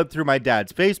found out through my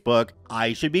dad's Facebook,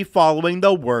 I should be following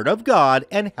the word of God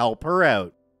and help her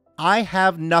out. I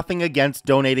have nothing against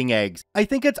donating eggs. I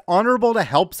think it's honorable to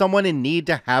help someone in need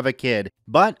to have a kid,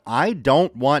 but I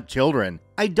don't want children.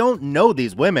 I don't know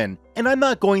these women, and I'm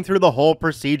not going through the whole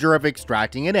procedure of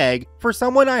extracting an egg for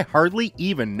someone I hardly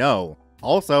even know.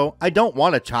 Also, I don't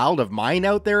want a child of mine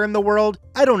out there in the world.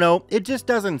 I don't know, it just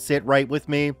doesn't sit right with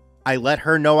me. I let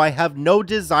her know I have no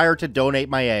desire to donate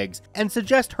my eggs and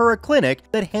suggest her a clinic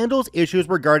that handles issues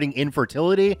regarding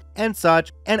infertility and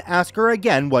such, and ask her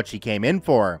again what she came in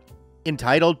for.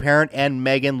 Entitled Parent and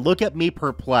Megan look at me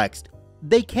perplexed.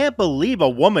 They can't believe a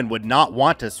woman would not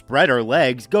want to spread her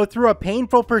legs, go through a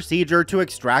painful procedure to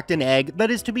extract an egg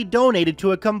that is to be donated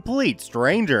to a complete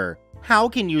stranger. How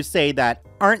can you say that?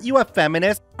 Aren't you a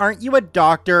feminist? Aren't you a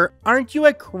doctor? Aren't you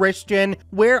a Christian?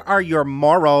 Where are your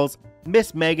morals?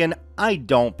 Miss Megan, I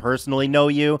don't personally know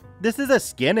you. This is a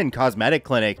skin and cosmetic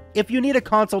clinic. If you need a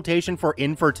consultation for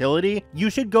infertility, you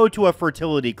should go to a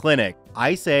fertility clinic,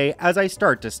 I say as I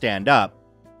start to stand up.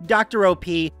 Dr. OP,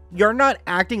 you're not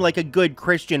acting like a good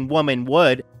Christian woman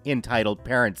would, Entitled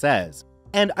Parent says.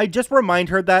 And I just remind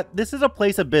her that this is a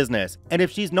place of business, and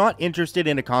if she's not interested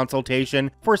in a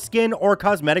consultation for skin or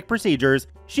cosmetic procedures,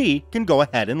 she can go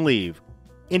ahead and leave.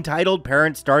 Entitled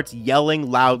Parent starts yelling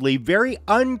loudly very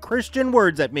unchristian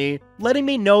words at me, letting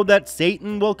me know that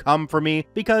Satan will come for me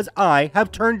because I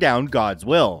have turned down God's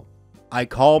will. I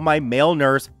call my male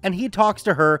nurse and he talks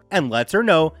to her and lets her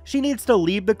know she needs to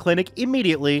leave the clinic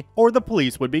immediately or the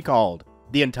police would be called.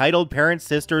 The Entitled Parent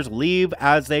sisters leave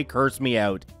as they curse me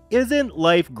out. Isn't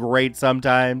life great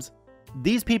sometimes?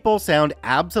 These people sound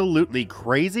absolutely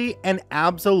crazy and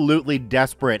absolutely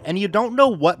desperate, and you don't know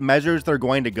what measures they're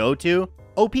going to go to.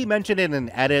 OP mentioned in an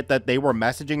edit that they were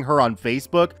messaging her on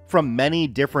Facebook from many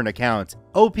different accounts.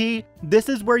 OP, this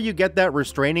is where you get that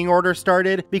restraining order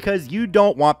started because you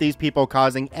don't want these people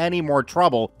causing any more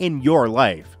trouble in your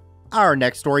life. Our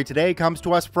next story today comes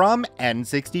to us from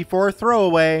N64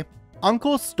 Throwaway.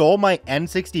 Uncle stole my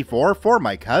N64 for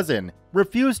my cousin.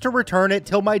 Refused to return it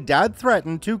till my dad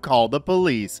threatened to call the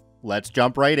police. Let's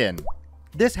jump right in.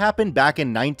 This happened back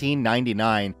in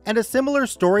 1999, and a similar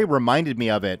story reminded me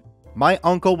of it. My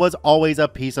uncle was always a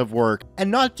piece of work, and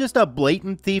not just a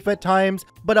blatant thief at times,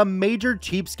 but a major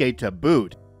cheapskate to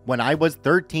boot. When I was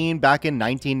 13 back in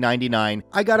 1999,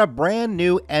 I got a brand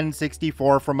new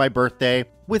N64 for my birthday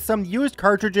with some used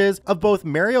cartridges of both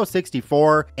Mario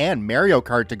 64 and Mario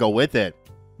Kart to go with it.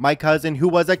 My cousin, who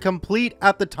was a complete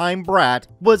at the time brat,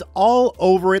 was all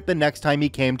over it the next time he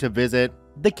came to visit.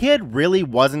 The kid really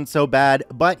wasn't so bad,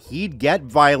 but he'd get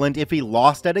violent if he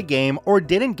lost at a game or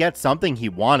didn't get something he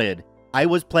wanted. I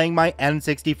was playing my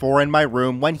N64 in my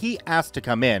room when he asked to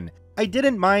come in. I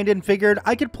didn't mind and figured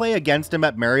I could play against him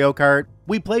at Mario Kart.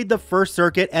 We played the first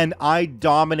circuit and I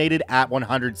dominated at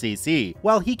 100cc,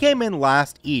 while he came in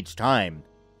last each time.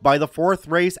 By the fourth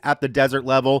race at the desert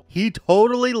level, he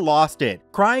totally lost it,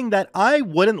 crying that I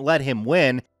wouldn't let him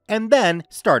win, and then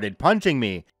started punching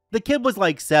me. The kid was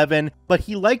like 7, but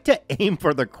he liked to aim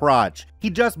for the crotch. He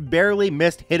just barely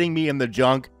missed hitting me in the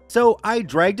junk, so I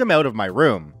dragged him out of my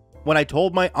room. When I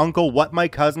told my uncle what my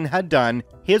cousin had done,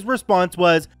 his response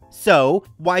was, "So,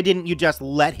 why didn't you just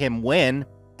let him win?"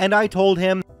 And I told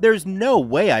him there's no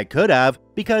way I could have,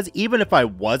 because even if I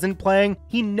wasn't playing,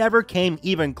 he never came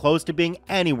even close to being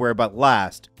anywhere but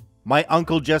last. My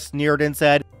uncle just sneered and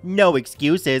said, "No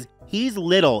excuses, he's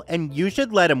little and you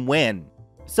should let him win."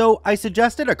 So I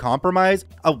suggested a compromise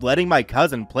of letting my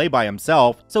cousin play by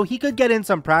himself so he could get in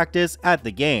some practice at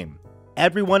the game.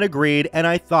 Everyone agreed and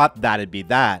I thought that'd be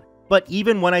that. But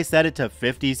even when I set it to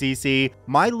 50cc,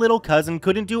 my little cousin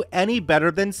couldn't do any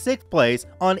better than 6th place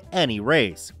on any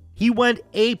race. He went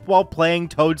ape while playing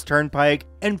Toad's Turnpike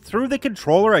and threw the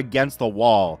controller against the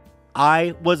wall.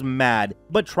 I was mad,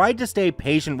 but tried to stay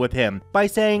patient with him by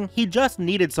saying he just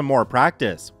needed some more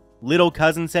practice. Little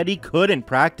cousin said he couldn't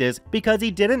practice because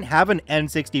he didn't have an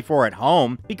N64 at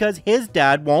home because his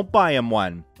dad won't buy him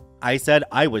one. I said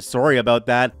I was sorry about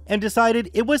that and decided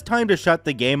it was time to shut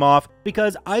the game off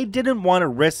because I didn't want to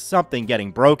risk something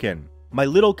getting broken. My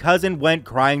little cousin went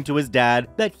crying to his dad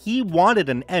that he wanted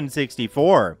an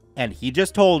N64, and he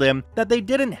just told him that they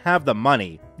didn't have the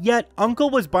money. Yet Uncle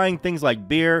was buying things like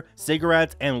beer,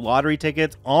 cigarettes, and lottery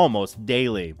tickets almost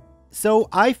daily. So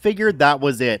I figured that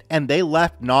was it, and they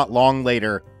left not long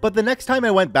later. But the next time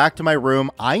I went back to my room,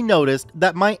 I noticed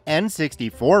that my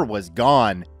N64 was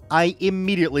gone. I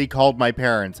immediately called my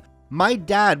parents. My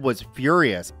dad was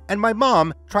furious, and my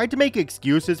mom tried to make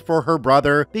excuses for her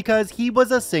brother because he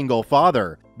was a single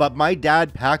father. But my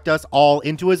dad packed us all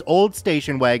into his old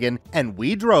station wagon, and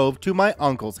we drove to my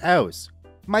uncle's house.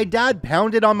 My dad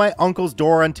pounded on my uncle's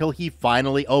door until he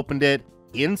finally opened it.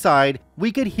 Inside,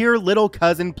 we could hear little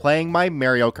cousin playing my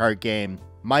Mario Kart game.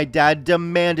 My dad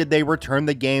demanded they return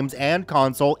the games and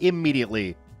console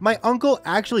immediately. My uncle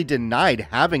actually denied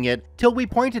having it till we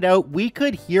pointed out we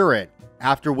could hear it,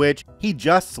 after which he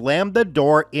just slammed the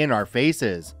door in our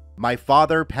faces. My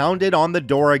father pounded on the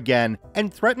door again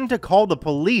and threatened to call the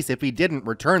police if he didn't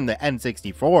return the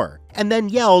N64, and then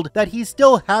yelled that he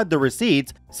still had the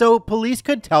receipts so police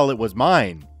could tell it was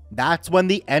mine. That's when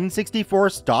the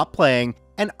N64 stopped playing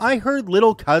and I heard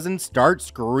little cousin start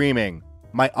screaming.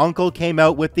 My uncle came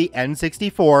out with the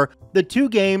N64, the 2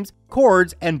 games,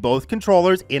 cords, and both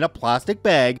controllers in a plastic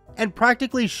bag and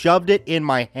practically shoved it in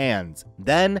my hands,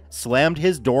 then slammed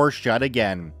his door shut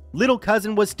again. Little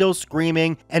cousin was still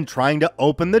screaming and trying to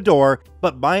open the door,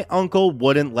 but my uncle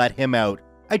wouldn't let him out.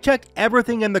 I checked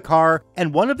everything in the car,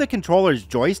 and one of the controller's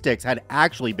joysticks had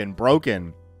actually been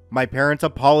broken. My parents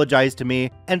apologized to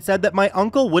me and said that my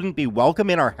uncle wouldn't be welcome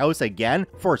in our house again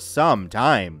for some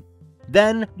time.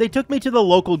 Then, they took me to the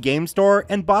local game store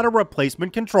and bought a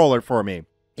replacement controller for me.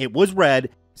 It was red,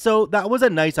 so that was a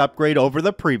nice upgrade over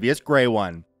the previous gray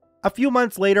one. A few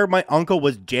months later, my uncle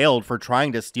was jailed for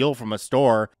trying to steal from a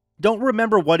store. Don't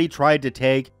remember what he tried to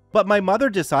take, but my mother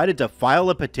decided to file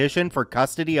a petition for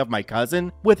custody of my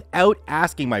cousin without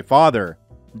asking my father.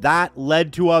 That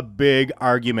led to a big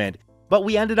argument, but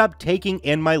we ended up taking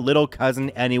in my little cousin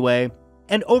anyway,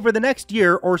 and over the next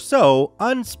year or so,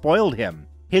 unspoiled him.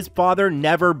 His father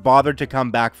never bothered to come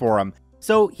back for him,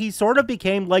 so he sort of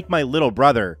became like my little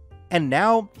brother, and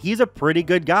now he's a pretty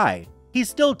good guy. He's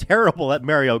still terrible at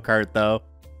Mario Kart though.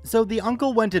 So the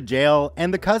uncle went to jail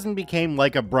and the cousin became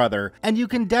like a brother, and you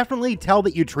can definitely tell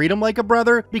that you treat him like a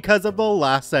brother because of the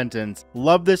last sentence.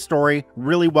 Love this story,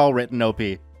 really well written, OP.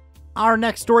 Our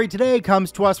next story today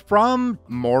comes to us from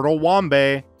Mortal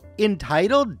Wombe,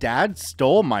 entitled Dad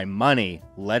Stole My Money.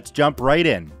 Let's jump right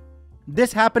in.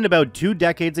 This happened about 2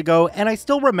 decades ago, and I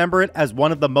still remember it as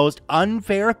one of the most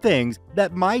unfair things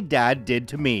that my dad did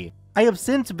to me. I have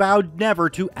since vowed never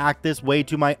to act this way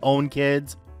to my own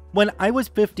kids. When I was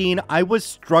 15, I was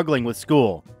struggling with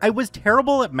school. I was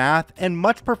terrible at math and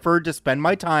much preferred to spend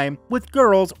my time with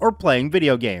girls or playing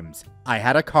video games. I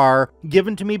had a car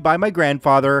given to me by my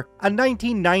grandfather, a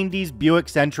 1990s Buick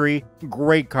Century,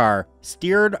 great car,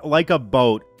 steered like a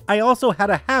boat. I also had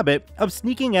a habit of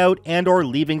sneaking out and or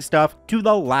leaving stuff to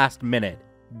the last minute.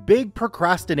 Big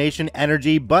procrastination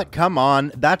energy, but come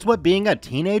on, that's what being a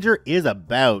teenager is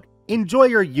about. Enjoy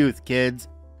your youth, kids.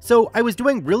 So I was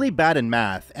doing really bad in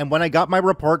math, and when I got my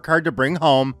report card to bring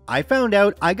home, I found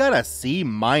out I got a C-.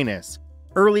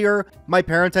 Earlier, my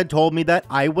parents had told me that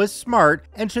I was smart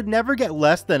and should never get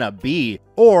less than a B,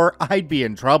 or I'd be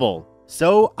in trouble.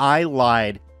 So I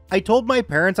lied. I told my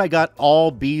parents I got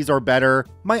all B's or better,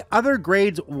 my other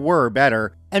grades were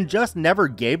better, and just never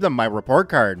gave them my report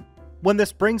card. When the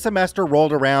spring semester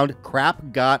rolled around,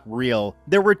 crap got real.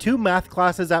 There were 2 math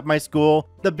classes at my school,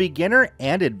 the beginner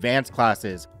and advanced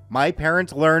classes. My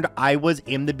parents learned I was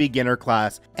in the beginner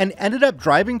class and ended up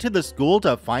driving to the school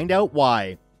to find out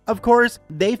why. Of course,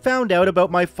 they found out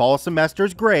about my fall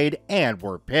semester's grade and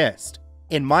were pissed.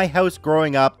 In my house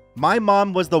growing up, my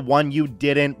mom was the one you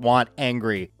didn't want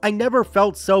angry. I never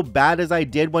felt so bad as I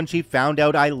did when she found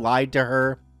out I lied to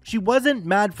her. She wasn't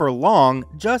mad for long,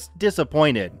 just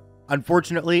disappointed.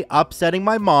 Unfortunately, upsetting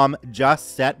my mom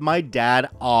just set my dad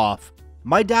off.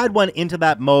 My dad went into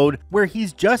that mode where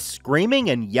he's just screaming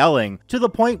and yelling to the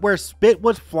point where spit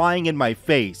was flying in my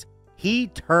face. He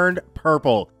turned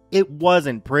purple. It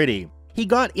wasn't pretty. He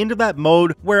got into that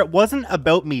mode where it wasn't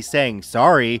about me saying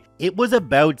sorry, it was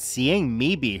about seeing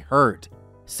me be hurt.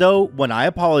 So when I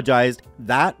apologized,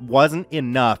 that wasn't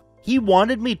enough. He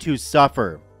wanted me to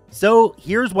suffer. So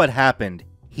here's what happened.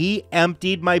 He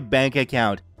emptied my bank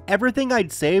account. Everything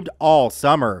I'd saved all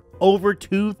summer, over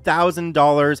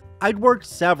 $2,000. I'd worked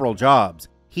several jobs.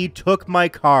 He took my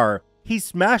car, he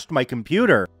smashed my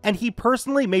computer, and he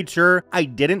personally made sure I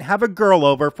didn't have a girl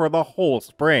over for the whole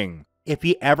spring. If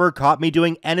he ever caught me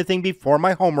doing anything before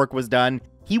my homework was done,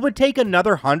 he would take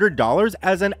another $100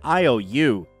 as an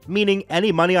IOU, meaning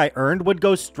any money I earned would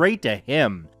go straight to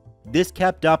him. This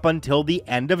kept up until the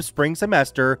end of spring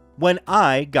semester when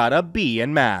I got a B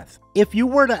in math. If you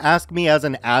were to ask me as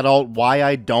an adult why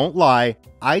I don't lie,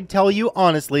 I'd tell you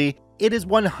honestly, it is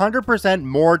 100%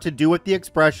 more to do with the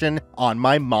expression on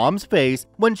my mom's face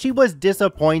when she was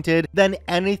disappointed than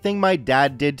anything my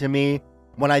dad did to me.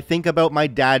 When I think about my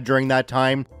dad during that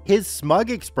time, his smug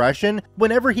expression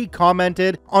whenever he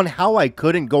commented on how I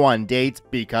couldn't go on dates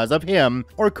because of him,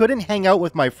 or couldn't hang out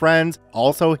with my friends,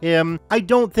 also him, I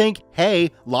don't think,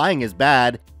 hey, lying is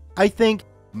bad. I think,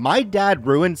 My dad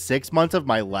ruined 6 months of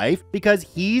my life because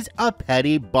he's a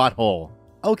petty butthole.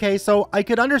 Okay, so I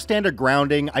could understand a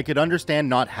grounding, I could understand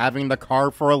not having the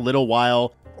car for a little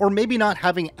while, or maybe not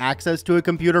having access to a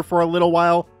computer for a little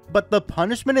while, but the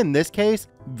punishment in this case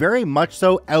very much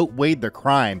so outweighed the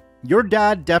crime. Your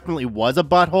dad definitely was a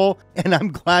butthole, and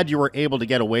I'm glad you were able to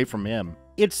get away from him.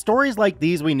 It's stories like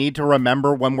these we need to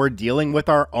remember when we're dealing with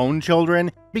our own children,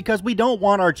 because we don't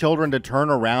want our children to turn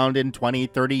around in 20,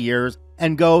 30 years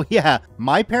and go, yeah,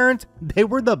 my parents, they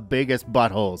were the biggest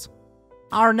buttholes.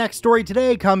 Our next story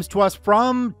today comes to us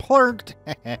from Plurked,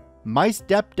 my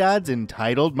stepdad's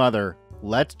entitled mother.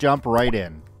 Let's jump right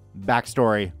in.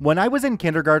 Backstory: when I was in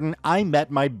kindergarten, I met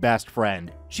my best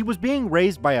friend. She was being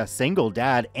raised by a single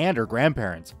dad and her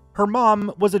grandparents. Her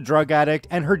mom was a drug addict,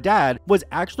 and her dad was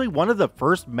actually one of the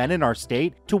first men in our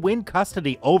state to win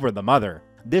custody over the mother.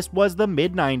 This was the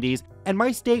mid-90s, and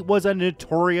my state was a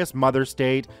notorious mother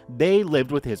state. They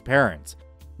lived with his parents.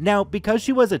 Now, because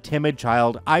she was a timid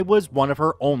child, I was one of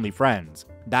her only friends.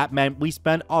 That meant we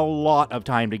spent a lot of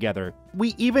time together.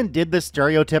 We even did the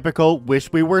stereotypical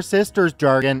wish we were sisters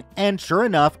jargon, and sure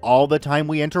enough, all the time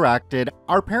we interacted,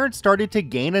 our parents started to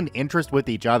gain an interest with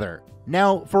each other.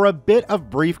 Now, for a bit of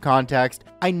brief context,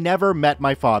 I never met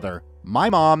my father.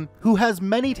 My mom, who has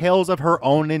many tales of her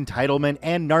own entitlement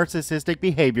and narcissistic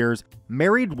behaviors,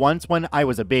 married once when I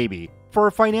was a baby, for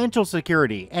financial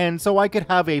security and so I could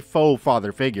have a faux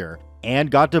father figure, and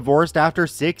got divorced after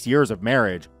 6 years of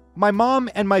marriage. My mom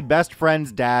and my best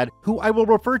friend's dad, who I will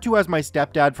refer to as my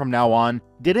stepdad from now on,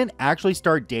 didn't actually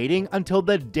start dating until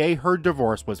the day her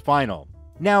divorce was final.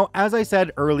 Now, as I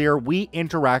said earlier, we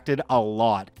interacted a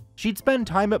lot. She'd spend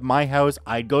time at my house,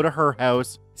 I'd go to her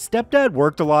house. Stepdad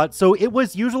worked a lot, so it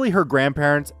was usually her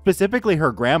grandparents, specifically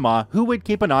her grandma, who would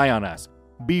keep an eye on us.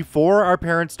 Before our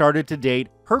parents started to date,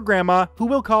 her grandma, who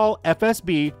we'll call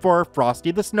FSB for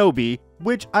Frosty the Snowbee,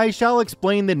 which I shall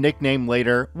explain the nickname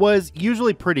later, was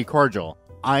usually pretty cordial.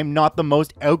 I'm not the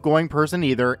most outgoing person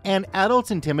either, and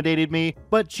adults intimidated me,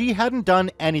 but she hadn't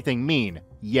done anything mean,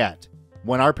 yet.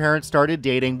 When our parents started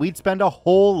dating, we'd spend a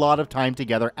whole lot of time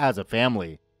together as a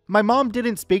family. My mom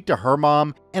didn't speak to her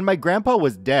mom, and my grandpa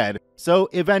was dead, so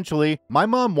eventually, my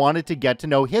mom wanted to get to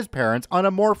know his parents on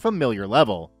a more familiar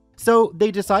level. So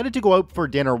they decided to go out for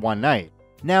dinner one night.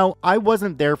 Now, I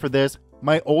wasn't there for this.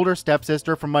 My older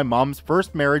stepsister from my mom's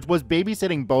first marriage was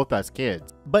babysitting both us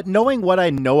kids. But knowing what I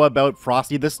know about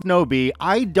Frosty the Snowbee,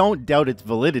 I don't doubt its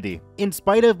validity, in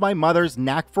spite of my mother's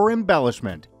knack for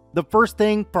embellishment. The first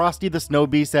thing Frosty the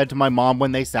Snowbee said to my mom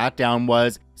when they sat down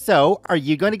was, "So, are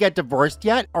you going to get divorced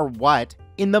yet, or what?"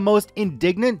 in the most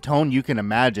indignant tone you can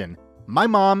imagine. My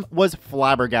mom was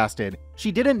flabbergasted.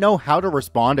 She didn't know how to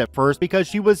respond at first because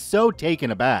she was so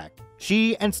taken aback.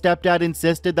 She and stepdad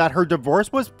insisted that her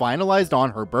divorce was finalized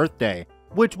on her birthday,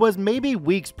 which was maybe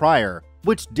weeks prior,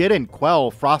 which didn't quell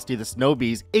Frosty the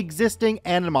Snowbee's existing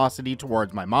animosity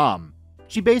towards my mom.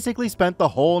 She basically spent the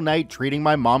whole night treating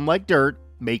my mom like dirt,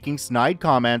 making snide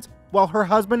comments, while her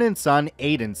husband and son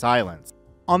ate in silence.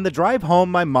 On the drive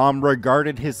home, my mom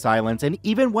regarded his silence and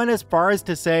even went as far as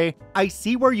to say, "I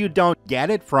see where you don't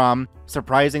get it from."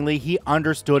 Surprisingly, he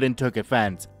understood and took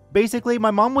offense. Basically,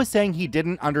 my mom was saying he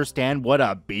didn't understand what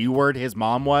a B-word his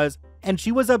mom was, and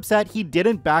she was upset he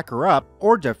didn't back her up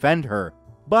or defend her.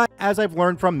 But as I've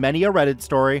learned from many a Reddit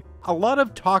story, a lot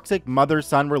of toxic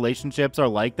mother-son relationships are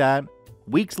like that.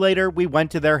 Weeks later, we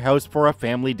went to their house for a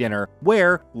family dinner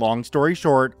where, long story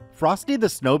short, Frosty the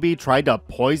Snowbee tried to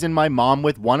poison my mom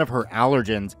with one of her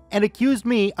allergens and accused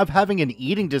me of having an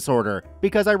eating disorder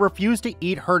because I refused to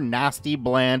eat her nasty,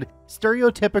 bland,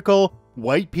 stereotypical,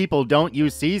 white people don't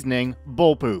use seasoning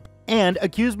bullpoop, and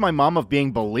accused my mom of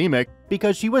being bulimic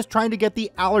because she was trying to get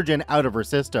the allergen out of her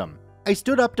system. I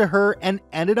stood up to her and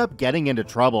ended up getting into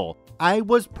trouble. I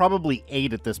was probably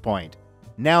 8 at this point.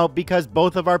 Now, because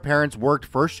both of our parents worked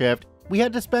first shift, we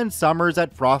had to spend summers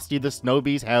at Frosty the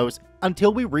Snowbee's house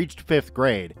until we reached 5th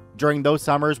grade. During those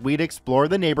summers, we'd explore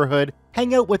the neighborhood,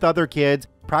 hang out with other kids,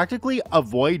 practically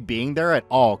avoid being there at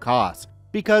all costs.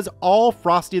 Because all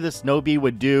Frosty the Snowbee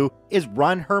would do is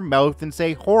run her mouth and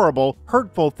say horrible,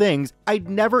 hurtful things I'd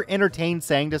never entertain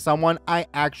saying to someone I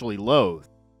actually loathe.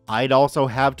 I'd also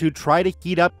have to try to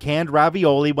heat up canned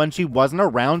ravioli when she wasn't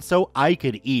around so I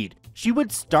could eat. She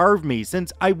would starve me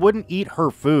since I wouldn't eat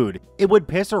her food. It would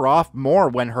piss her off more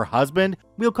when her husband,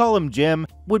 we'll call him Jim,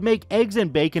 would make eggs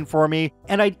and bacon for me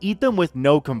and I'd eat them with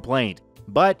no complaint.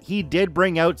 But he did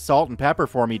bring out salt and pepper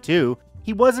for me too.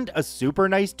 He wasn't a super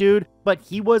nice dude, but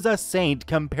he was a saint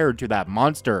compared to that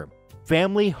monster.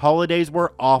 Family holidays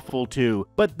were awful too,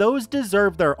 but those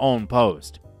deserve their own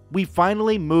post. We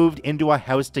finally moved into a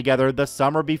house together the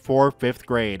summer before 5th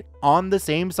grade, on the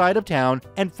same side of town,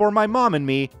 and for my mom and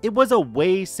me, it was a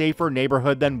way safer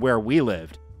neighborhood than where we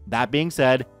lived. That being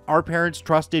said, our parents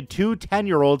trusted two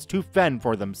 10-year-olds to fend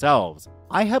for themselves.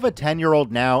 I have a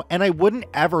 10-year-old now, and I wouldn't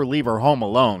ever leave her home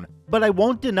alone. But I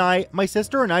won't deny my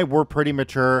sister and I were pretty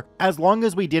mature, as long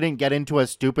as we didn't get into a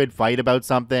stupid fight about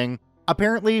something.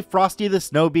 Apparently, Frosty the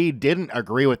Snowbee didn't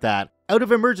agree with that. Out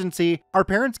of emergency, our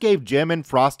parents gave Jim and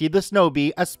Frosty the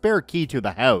Snowbee a spare key to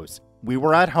the house. We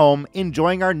were at home,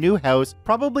 enjoying our new house,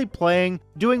 probably playing,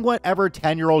 doing whatever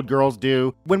 10-year-old girls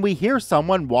do, when we hear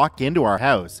someone walk into our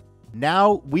house.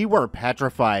 Now, we were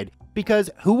petrified, because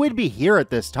who would be here at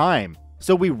this time?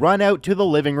 So we run out to the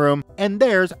living room, and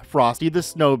there's Frosty the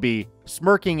Snowbee,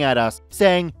 smirking at us,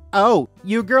 saying, "Oh,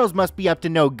 you girls must be up to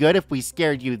no good if we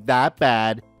scared you that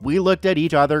bad." We looked at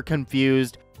each other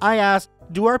confused. I asked,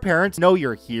 "Do our parents know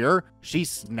you're here?" She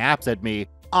snaps at me,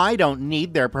 "I don't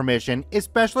need their permission,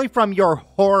 especially from your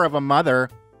whore of a mother."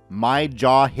 My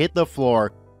jaw hit the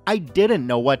floor. I didn't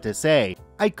know what to say.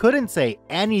 I couldn't say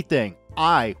anything.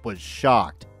 I was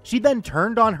shocked. She then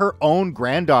turned on her own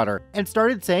granddaughter and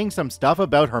started saying some stuff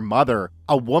about her mother,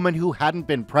 a woman who hadn't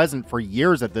been present for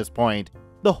years at this point,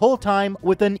 the whole time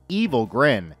with an evil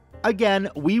grin. Again,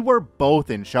 we were both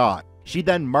in shock. She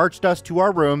then marched us to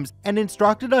our rooms and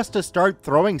instructed us to start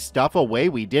throwing stuff away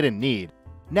we didn't need.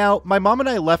 Now, my mom and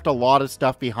I left a lot of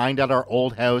stuff behind at our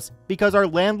old house because our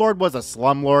landlord was a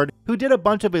slumlord who did a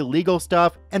bunch of illegal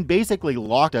stuff and basically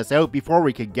locked us out before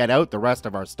we could get out the rest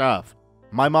of our stuff.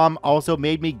 My mom also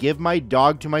made me give my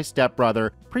dog to my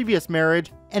stepbrother, previous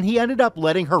marriage, and he ended up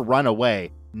letting her run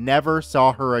away. Never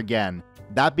saw her again.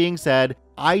 That being said,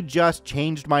 I just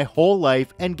changed my whole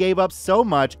life and gave up so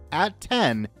much at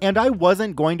 10, and I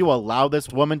wasn't going to allow this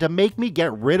woman to make me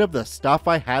get rid of the stuff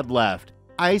I had left.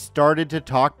 I started to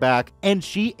talk back, and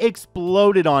she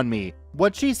exploded on me.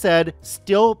 What she said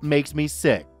still makes me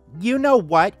sick. "You know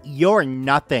what? You're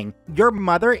nothing. Your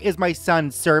mother is my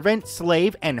son's servant,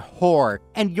 slave, and whore.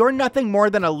 And you're nothing more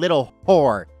than a little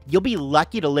whore. You'll be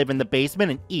lucky to live in the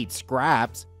basement and eat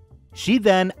scraps." She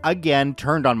then again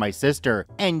turned on my sister.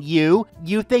 "And you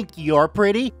think you're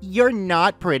pretty? You're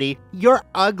not pretty. You're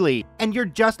ugly. And you're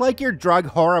just like your drug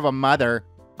whore of a mother."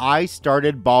 I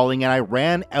started bawling and I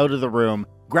ran out of the room,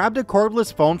 grabbed a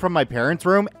cordless phone from my parents'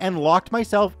 room, and locked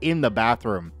myself in the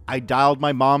bathroom. I dialed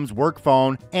my mom's work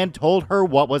phone and told her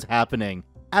what was happening.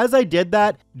 As I did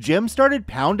that, Jim started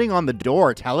pounding on the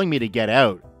door telling me to get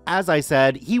out. As I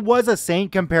said, he was a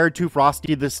saint compared to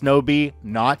Frosty the Snowbee,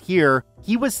 not here.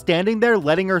 He was standing there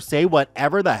letting her say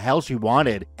whatever the hell she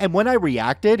wanted, and when I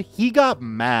reacted, he got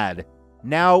mad.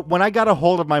 Now, when I got a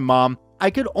hold of my mom, I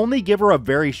could only give her a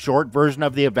very short version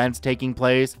of the events taking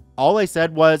place. All I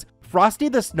said was, Frosty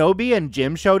the Snowbee and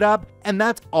Jim showed up, and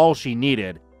that's all she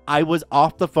needed. I was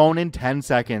off the phone in 10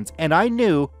 seconds, and I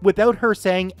knew, without her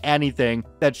saying anything,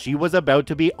 that she was about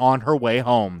to be on her way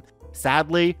home.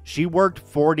 Sadly, she worked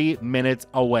 40 minutes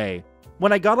away.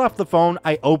 When I got off the phone,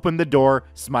 I opened the door,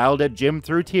 smiled at Jim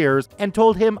through tears, and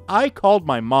told him I called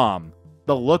my mom.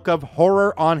 The look of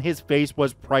horror on his face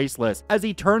was priceless as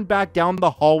he turned back down the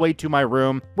hallway to my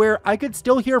room, where I could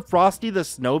still hear Frosty the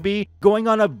Snowbee going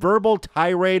on a verbal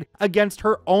tirade against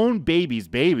her own baby's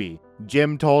baby.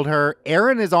 Jim told her,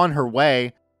 "Erin is on her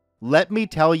way." Let me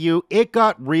tell you, it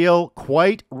got real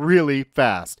quite really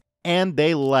fast, and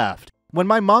they left. When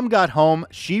my mom got home,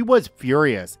 she was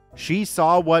furious. She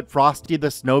saw what Frosty the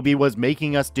Snowbee was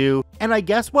making us do, and I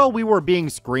guess while we were being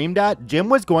screamed at, Jim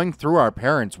was going through our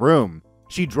parents' room.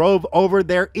 She drove over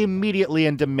there immediately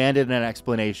and demanded an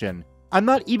explanation. I'm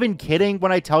not even kidding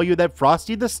when I tell you that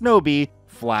Frosty the Snowbee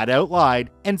flat out lied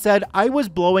and said I was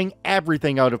blowing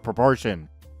everything out of proportion.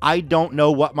 I don't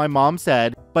know what my mom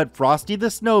said, but Frosty the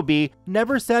Snowbee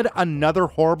never said another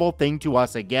horrible thing to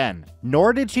us again,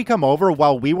 nor did she come over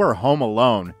while we were home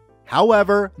alone.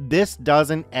 However, this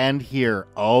doesn't end here.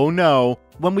 Oh no.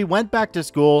 When we went back to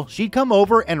school, she'd come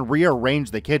over and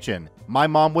rearrange the kitchen. My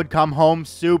mom would come home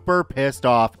super pissed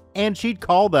off, and she'd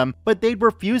call them, but they'd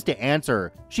refuse to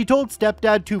answer. She told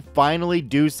stepdad to finally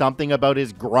do something about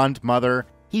his grunt mother.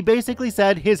 He basically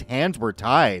said his hands were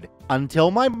tied, until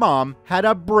my mom had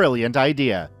a brilliant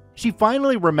idea. She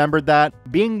finally remembered that,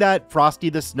 being that Frosty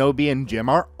the Snowbee and Jim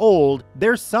are old,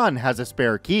 their son has a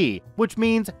spare key, which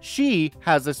means she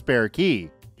has a spare key.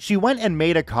 She went and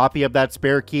made a copy of that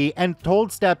spare key and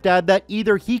told stepdad that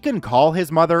either he can call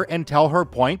his mother and tell her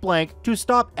point blank to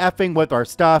stop effing with our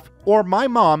stuff, or my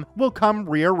mom will come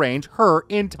rearrange her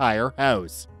entire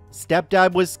house.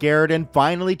 Stepdad was scared and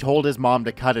finally told his mom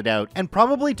to cut it out, and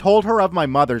probably told her of my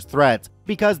mother's threats,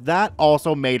 because that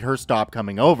also made her stop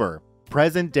coming over.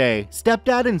 Present day,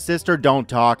 stepdad and sister don't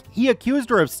talk. He accused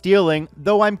her of stealing,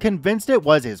 though I'm convinced it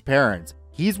was his parents.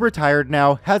 He's retired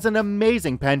now, has an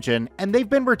amazing pension, and they've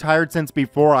been retired since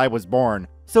before I was born,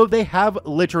 so they have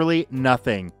literally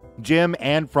nothing. Jim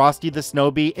and Frosty the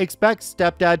Snowbee expect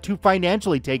stepdad to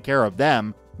financially take care of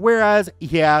them, whereas,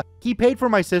 yeah, he paid for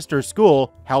my sister's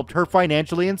school, helped her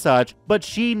financially and such, but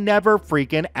she never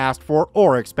freaking asked for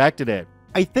or expected it.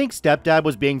 I think stepdad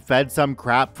was being fed some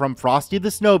crap from Frosty the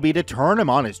Snowbee to turn him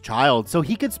on his child so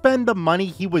he could spend the money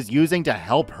he was using to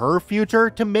help her future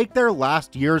to make their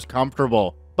last years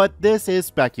comfortable. But this is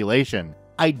speculation.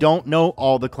 I don't know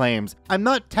all the claims. I'm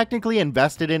not technically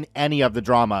invested in any of the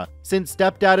drama, since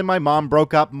stepdad and my mom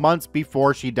broke up months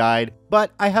before she died,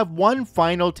 but I have one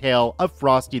final tale of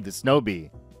Frosty the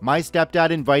Snowbee. My stepdad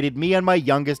invited me and my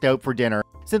youngest out for dinner,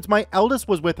 since my eldest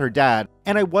was with her dad,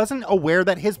 and I wasn't aware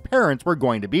that his parents were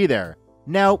going to be there.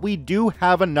 Now, we do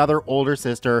have another older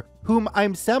sister, whom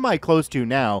I'm semi-close to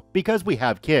now because we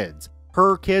have kids.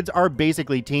 Her kids are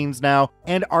basically teens now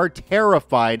and are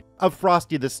terrified of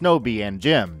Frosty the Snowbee and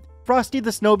Jim. Frosty the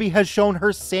Snowbee has shown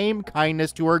her same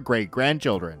kindness to her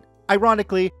great-grandchildren.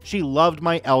 Ironically, she loved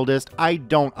my eldest. I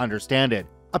don't understand it.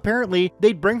 Apparently,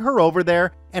 they'd bring her over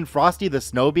there and Frosty the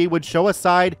Snowbee would show a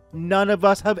side none of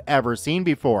us have ever seen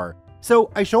before.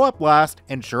 So I show up last,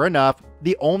 and sure enough,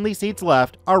 the only seats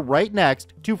left are right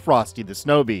next to Frosty the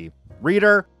Snowbee.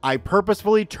 Reader, I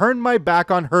purposefully turned my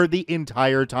back on her the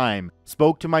entire time,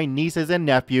 spoke to my nieces and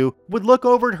nephew, would look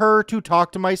over at her to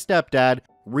talk to my stepdad,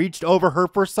 reached over her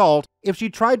for salt. If she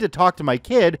tried to talk to my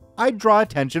kid, I'd draw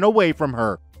attention away from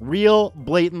her. Real,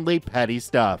 blatantly petty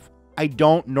stuff. I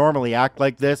don't normally act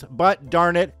like this, but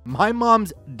darn it, my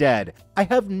mom's dead. I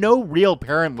have no real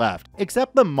parent left,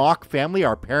 except the mock family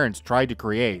our parents tried to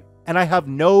create. And I have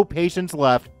no patience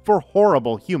left for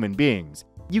horrible human beings.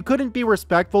 You couldn't be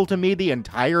respectful to me the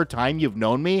entire time you've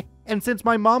known me, and since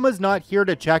my mama's not here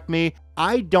to check me,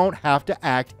 I don't have to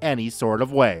act any sort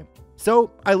of way.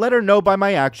 So I let her know by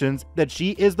my actions that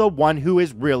she is the one who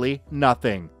is really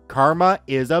nothing. Karma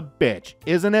is a bitch,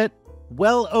 isn't it?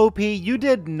 Well, OP, you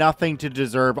did nothing to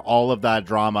deserve all of that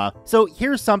drama. So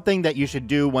here's something that you should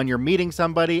do when you're meeting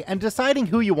somebody and deciding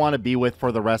who you want to be with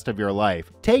for the rest of your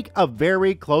life. Take a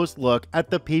very close look at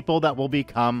the people that will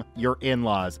become your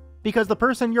in-laws, because the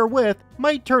person you're with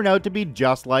might turn out to be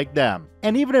just like them.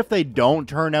 And even if they don't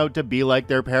turn out to be like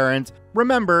their parents,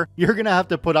 remember, you're gonna have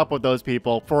to put up with those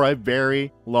people for a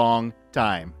very long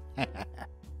time.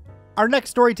 Our next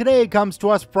story today comes to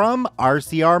us from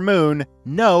RCR Moon.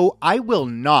 No, I will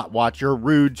not watch your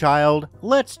rude child.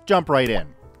 Let's jump right in.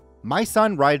 My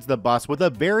son rides the bus with a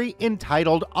very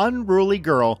entitled, unruly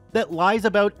girl that lies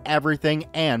about everything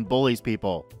and bullies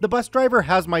people. The bus driver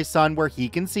has my son where he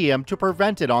can see him to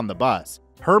prevent it on the bus.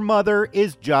 Her mother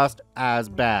is just as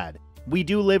bad. We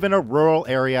do live in a rural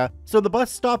area, so the bus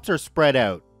stops are spread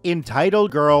out.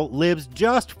 Entitled girl lives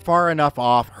just far enough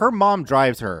off, her mom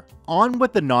drives her. On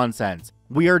with the nonsense.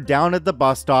 We are down at the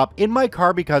bus stop in my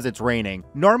car because it's raining.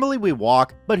 Normally we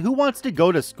walk, but who wants to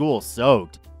go to school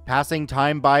soaked? Passing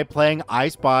time by playing I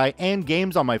Spy and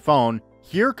games on my phone,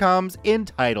 here comes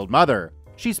entitled mother.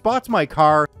 She spots my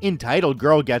car, entitled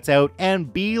girl gets out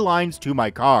and beelines to my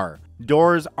car.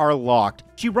 Doors are locked.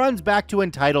 She runs back to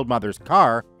entitled mother's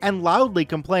car and loudly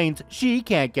complains she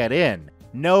can't get in.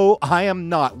 No, I am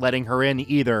not letting her in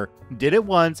either. Did it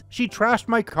once, she trashed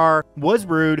my car, was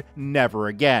rude, never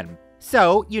again.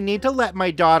 So, you need to let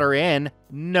my daughter in?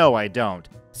 No, I don't.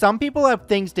 Some people have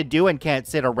things to do and can't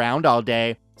sit around all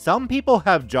day. Some people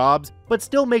have jobs, but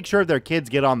still make sure their kids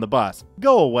get on the bus.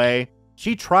 Go away.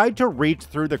 She tried to reach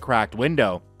through the cracked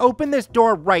window. Open this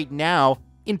door right now.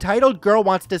 Entitled girl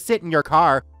wants to sit in your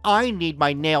car. I need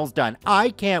my nails done. I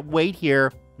can't wait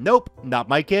here. Nope, not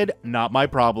my kid, not my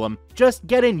problem. Just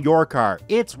get in your car,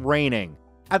 it's raining.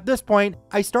 At this point,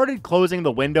 I started closing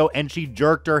the window and she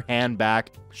jerked her hand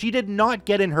back. She did not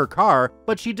get in her car,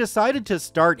 but she decided to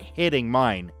start hitting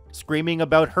mine, screaming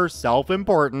about her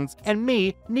self-importance and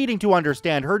me needing to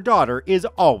understand her daughter is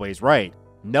always right.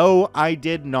 No, I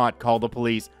did not call the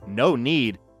police, no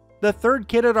need. The third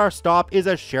kid at our stop is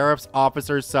a sheriff's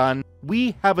officer's son.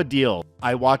 We have a deal.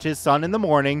 I watch his son in the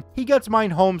morning, he gets mine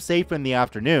home safe in the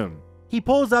afternoon. He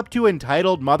pulls up to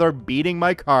entitled mother beating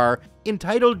my car,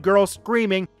 entitled girl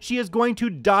screaming she is going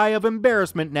to die of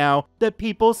embarrassment now that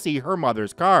people see her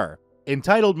mother's car.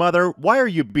 Entitled mother, why are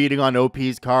you beating on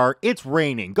OP's car? It's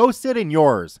raining, go sit in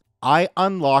yours. I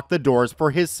unlock the doors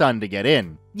for his son to get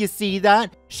in. You see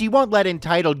that? She won't let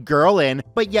entitled girl in,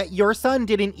 but yet your son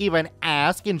didn't even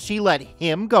ask and she let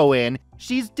him go in.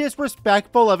 She's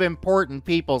disrespectful of important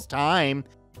people's time.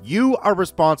 You are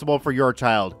responsible for your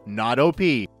child, not OP.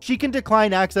 She can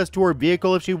decline access to her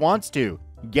vehicle if she wants to.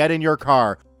 Get in your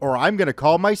car, or I'm gonna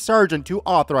call my sergeant to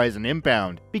authorize an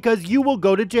impound, because you will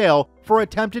go to jail for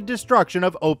attempted destruction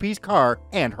of OP's car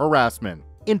and harassment.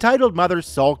 Entitled mother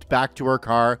sulked back to her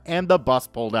car, and the bus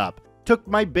pulled up. Took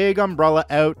my big umbrella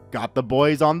out, got the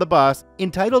boys on the bus.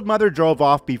 Entitled mother drove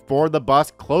off before the bus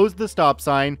closed the stop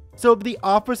sign, so the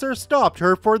officer stopped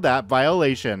her for that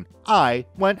violation. I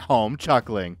went home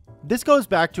chuckling. This goes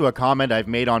back to a comment I've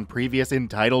made on previous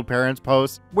Entitled Parents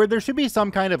posts, where there should be some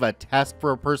kind of a test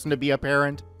for a person to be a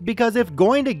parent. Because if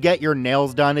going to get your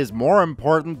nails done is more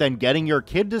important than getting your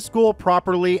kid to school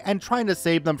properly and trying to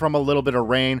save them from a little bit of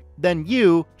rain, then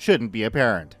you shouldn't be a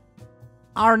parent.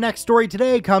 Our next story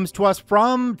today comes to us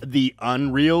from the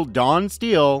unreal Dawn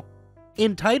Steele.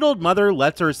 Entitled mother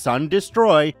lets her son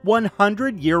destroy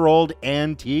 100-year-old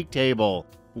antique table.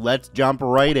 Let's jump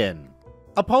right in.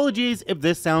 Apologies if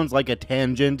this sounds like a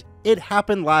tangent. It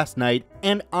happened last night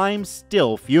and I'm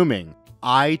still fuming.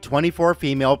 I, 24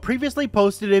 female, previously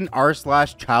posted in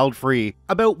r/childfree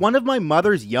about one of my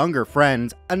mother's younger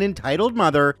friends, an entitled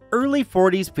mother, early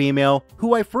 40s female,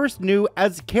 who I first knew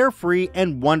as carefree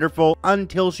and wonderful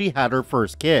until she had her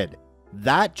first kid.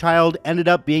 That child ended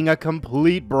up being a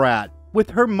complete brat,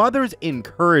 with her mother's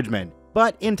encouragement,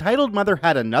 but entitled mother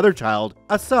had another child,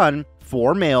 a son,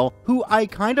 4 male, who I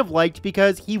kind of liked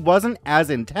because he wasn't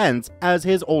as intense as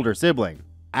his older sibling.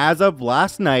 As of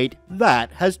last night,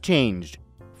 that has changed.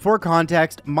 For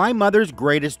context, my mother's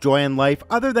greatest joy in life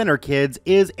other than her kids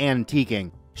is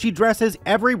antiquing. She dresses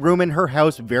every room in her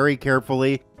house very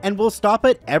carefully and will stop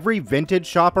at every vintage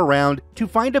shop around to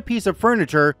find a piece of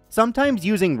furniture, sometimes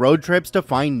using road trips to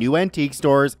find new antique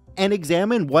stores and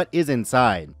examine what is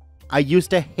inside. I used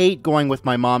to hate going with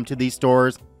my mom to these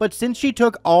stores, but since she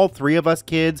took all 3 of us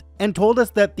kids and told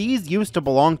us that these used to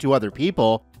belong to other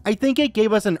people, I think it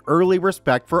gave us an early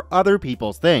respect for other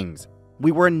people's things.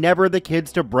 We were never the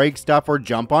kids to break stuff or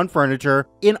jump on furniture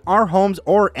in our homes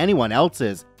or anyone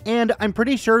else's, and I'm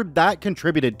pretty sure that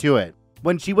contributed to it.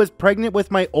 When she was pregnant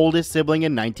with my oldest sibling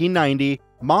in 1990,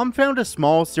 Mom found a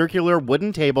small circular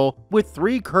wooden table with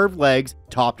 3 curved legs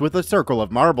topped with a circle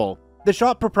of marble. The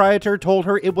shop proprietor told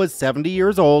her it was 70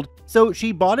 years old, so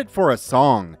she bought it for a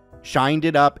song, shined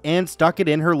it up, and stuck it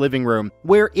in her living room,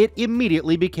 where it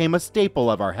immediately became a staple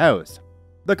of our house.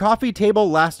 The coffee table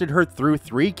lasted her through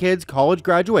 3 kids' college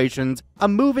graduations, a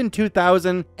move in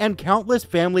 2000, and countless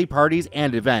family parties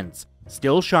and events.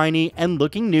 Still shiny and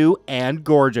looking new and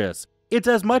gorgeous. It's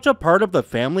as much a part of the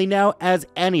family now as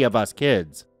any of us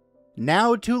kids.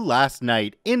 Now to last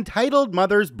night. Entitled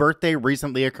mother's birthday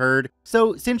recently occurred,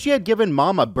 so since she had given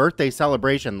Mom a birthday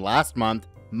celebration last month,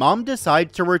 Mom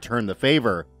decides to return the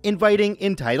favor, inviting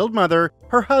entitled mother,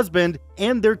 her husband,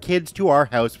 and their kids to our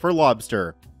house for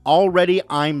lobster. Already,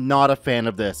 I'm not a fan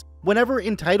of this. Whenever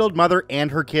entitled mother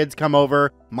and her kids come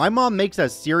over, my mom makes a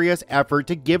serious effort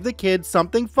to give the kids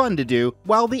something fun to do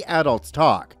while the adults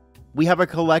talk. We have a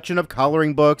collection of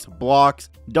coloring books, blocks,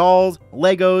 dolls,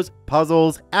 Legos,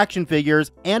 puzzles, action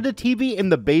figures, and a TV in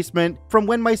the basement from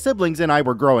when my siblings and I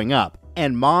were growing up.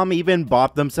 And Mom even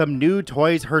bought them some new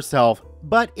toys herself.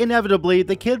 But inevitably,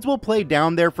 the kids will play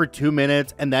down there for 2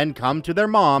 minutes and then come to their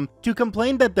mom to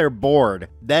complain that they're bored,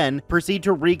 then proceed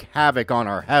to wreak havoc on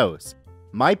our house.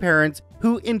 My parents,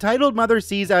 who entitled mother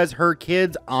sees as her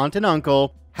kids' aunt and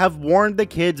uncle, have warned the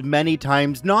kids many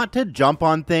times not to jump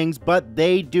on things, but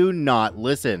they do not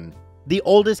listen. The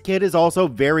oldest kid is also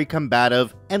very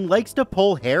combative and likes to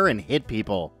pull hair and hit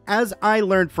people, as I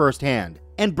learned firsthand,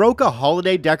 and broke a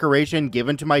holiday decoration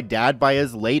given to my dad by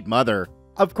his late mother.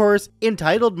 Of course,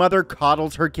 entitled mother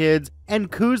coddles her kids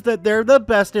and coos that they're the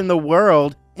best in the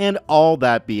world and all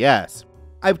that BS.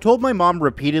 I've told my mom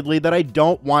repeatedly that I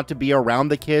don't want to be around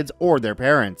the kids or their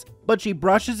parents, but she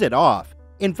brushes it off.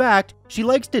 In fact, she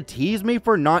likes to tease me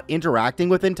for not interacting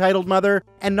with entitled mother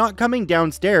and not coming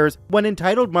downstairs when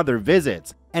entitled mother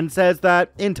visits, and says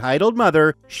that entitled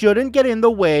mother shouldn't get in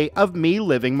the way of me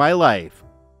living my life.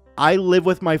 I live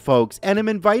with my folks and am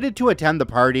invited to attend the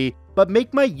party, but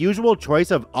make my usual choice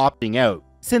of opting out.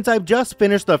 Since I've just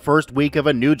finished the first week of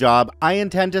a new job, I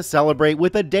intend to celebrate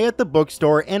with a day at the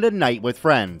bookstore and a night with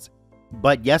friends.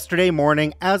 But yesterday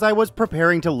morning, as I was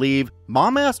preparing to leave,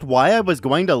 Mom asked why I was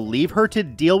going to leave her to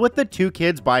deal with the 2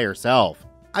 kids by herself.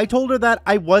 I told her that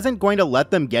I wasn't going to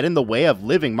let them get in the way of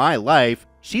living my life.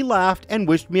 She laughed and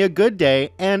wished me a good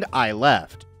day, and I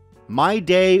left. My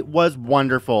day was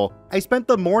wonderful. I spent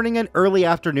the morning and early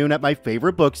afternoon at my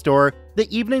favorite bookstore, the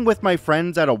evening with my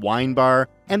friends at a wine bar,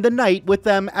 and the night with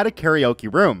them at a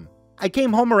karaoke room. I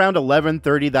came home around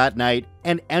 11:30 that night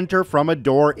and enter from a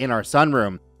door in our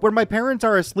sunroom. where my parents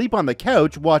are asleep on the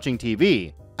couch watching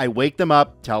TV. I wake them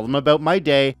up, tell them about my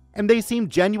day, and they seem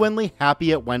genuinely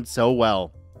happy it went so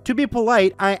well. To be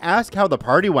polite, I ask how the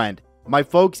party went. My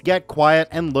folks get quiet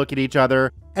and look at each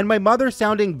other, and my mother,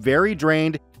 sounding very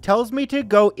drained, tells me to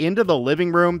go into the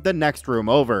living room, the next room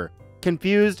over.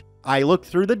 Confused, I look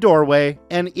through the doorway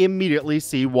and immediately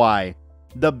see why.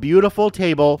 The beautiful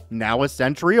table, now a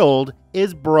century old,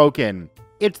 is broken.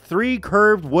 Its 3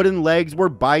 curved wooden legs were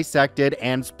bisected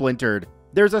and splintered.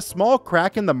 There's a small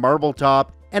crack in the marble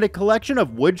top, and a collection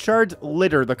of wood shards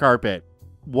litter the carpet.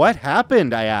 What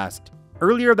happened? I asked.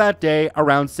 Earlier that day,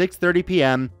 around 6:30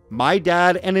 p.m., my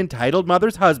dad and entitled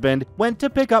mother's husband went to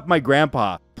pick up my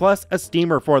grandpa, plus a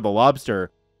steamer for the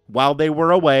lobster. While they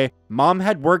were away, Mom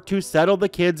had worked to settle the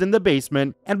kids in the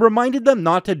basement and reminded them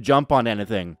not to jump on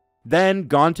anything, then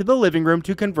gone to the living room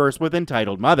to converse with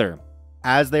entitled mother.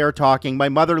 As they are talking, my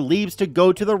mother leaves to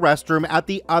go to the restroom at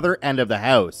the other end of the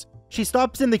house. She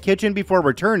stops in the kitchen before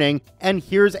returning and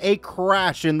hears a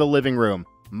crash in the living room.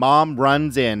 Mom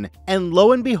runs in, and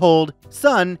lo and behold,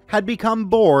 son had become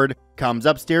bored, comes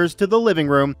upstairs to the living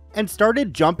room, and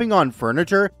started jumping on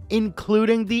furniture,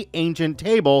 including the ancient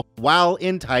table, while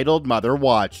entitled mother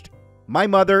watched. My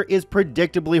mother is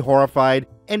predictably horrified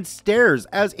and stares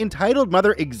as entitled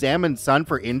mother examines son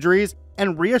for injuries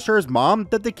and reassures Mom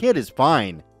that the kid is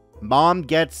fine. Mom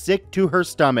gets sick to her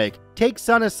stomach, takes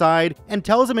son aside, and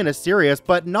tells him in a serious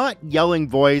but not yelling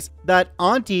voice that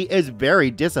Auntie is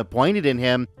very disappointed in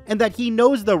him and that he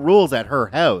knows the rules at her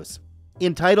house.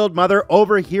 Entitled mother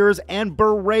overhears and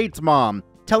berates Mom,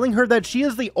 telling her that she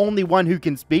is the only one who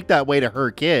can speak that way to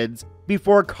her kids,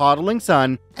 before coddling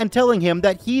son and telling him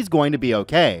that he's going to be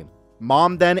okay.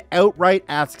 Mom then outright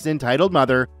asks entitled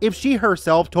mother if she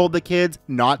herself told the kids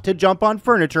not to jump on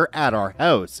furniture at our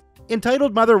house.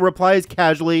 Entitled mother replies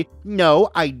casually, "No,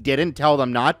 I didn't tell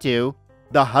them not to."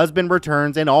 The husband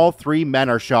returns and all 3 men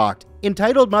are shocked.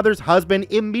 Entitled mother's husband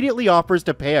immediately offers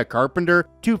to pay a carpenter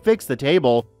to fix the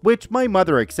table, which my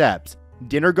mother accepts.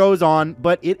 Dinner goes on,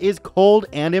 but it is cold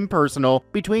and impersonal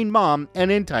between Mom and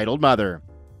entitled mother.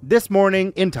 This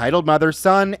morning, entitled mother's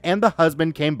son and the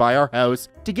husband came by our house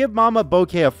to give Mom a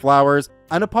bouquet of flowers,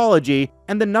 an apology,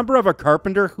 and the number of a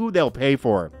carpenter who they'll pay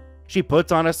for. She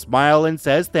puts on a smile and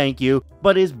says thank you,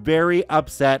 but is very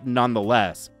upset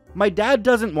nonetheless. My dad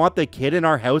doesn't want the kid in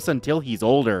our house until he's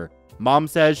older. Mom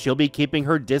says she'll be keeping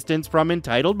her distance from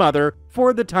entitled mother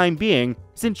for the time being,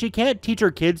 since she can't teach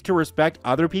her kids to respect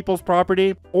other people's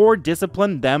property or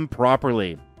discipline them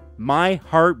properly. My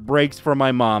heart breaks for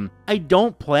my mom. I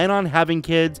don't plan on having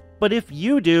kids, but if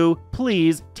you do,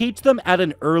 please teach them at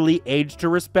an early age to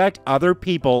respect other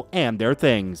people and their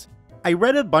things. I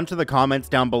read a bunch of the comments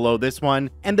down below this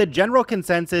one, and the general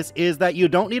consensus is that you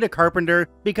don't need a carpenter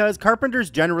because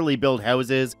carpenters generally build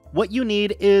houses. What you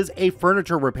need is a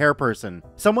furniture repair person,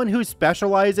 someone who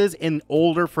specializes in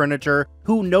older furniture,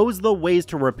 who knows the ways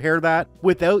to repair that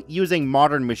without using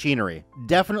modern machinery.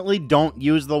 Definitely don't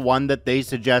use the one that they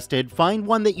suggested. Find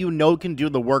one that you know can do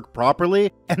the work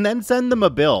properly, and then send them a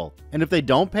bill. And if they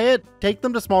don't pay it, take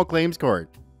them to small claims court.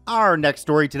 Our next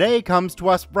story today comes to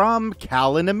us from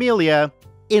Cal and Amelia.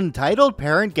 Entitled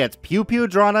parent gets pew-pew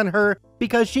drawn on her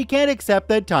because she can't accept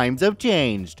that times have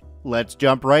changed. Let's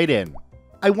jump right in.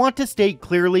 I want to state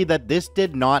clearly that this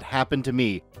did not happen to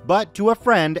me, but to a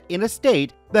friend in a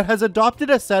state that has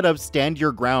adopted a set of stand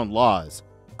your ground laws.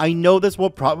 I know this will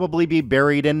probably be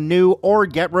buried in new or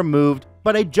get removed,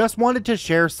 but I just wanted to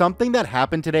share something that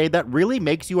happened today that really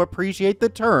makes you appreciate the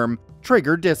term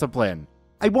trigger discipline.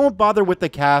 I won't bother with the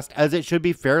cast as it should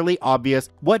be fairly obvious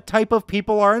what type of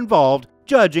people are involved,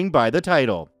 judging by the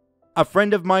title. A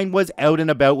friend of mine was out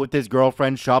and about with his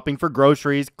girlfriend shopping for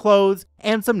groceries, clothes,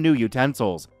 and some new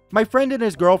utensils. My friend and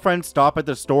his girlfriend stop at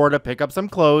the store to pick up some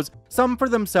clothes, some for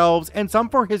themselves and some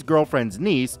for his girlfriend's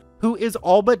niece, who is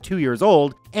all but 2 years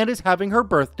old and is having her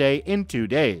birthday in 2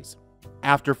 days.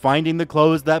 After finding the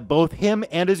clothes that both him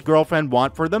and his girlfriend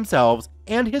want for themselves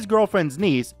and his girlfriend's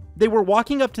niece, they were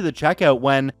walking up to the checkout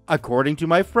when, according to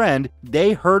my friend,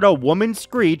 they heard a woman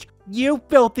screech, "You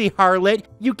filthy harlot,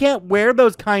 you can't wear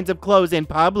those kinds of clothes in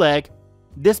public."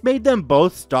 This made them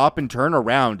both stop and turn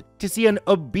around to see an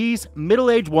obese,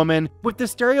 middle-aged woman with the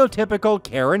stereotypical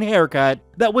Karen haircut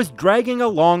that was dragging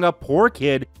along a poor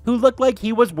kid who looked like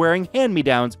he was wearing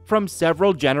hand-me-downs from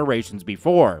several generations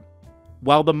before.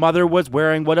 While the mother was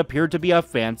wearing what appeared to be a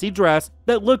fancy dress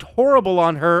that looked horrible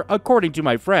on her according to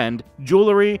my friend,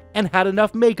 jewelry, and had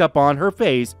enough makeup on her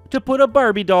face to put a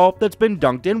Barbie doll that's been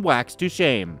dunked in wax to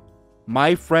shame.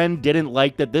 My friend didn't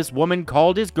like that this woman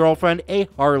called his girlfriend a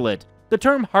harlot, The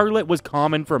term harlot was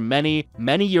common for many,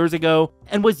 many years ago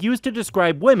and was used to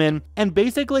describe women and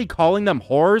basically calling them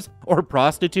whores or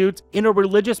prostitutes in a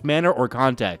religious manner or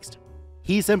context.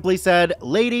 He simply said,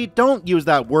 "Lady, don't use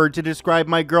that word to describe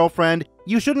my girlfriend.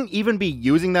 You shouldn't even be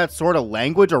using that sort of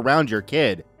language around your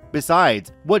kid.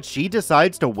 Besides, what she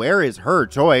decides to wear is her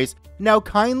choice. Now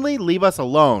kindly leave us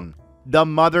alone." The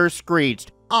mother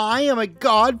screeched, "I am a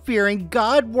God-fearing,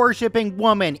 God-worshipping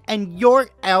woman and your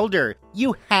elder.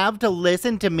 You have to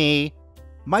listen to me."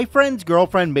 My friend's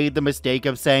girlfriend made the mistake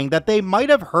of saying that they might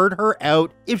have heard her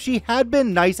out if she had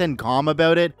been nice and calm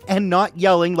about it and not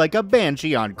yelling like a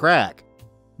banshee on crack.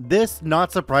 This,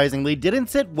 not surprisingly, didn't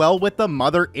sit well with the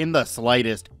mother in the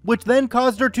slightest, which then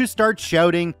caused her to start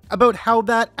shouting about how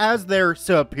that as their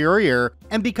superior,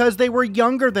 and because they were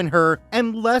younger than her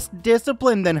and less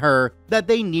disciplined than her, that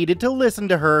they needed to listen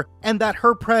to her, and that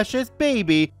her precious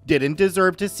baby didn't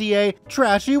deserve to see a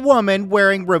trashy woman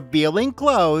wearing revealing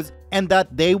clothes, and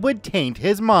that they would taint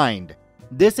his mind.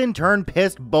 This in turn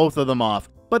pissed both of them off,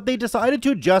 but they decided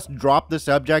to just drop the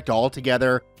subject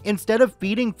altogether instead of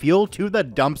feeding fuel to the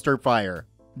dumpster fire.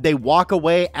 They walk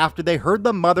away after they heard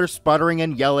the mother sputtering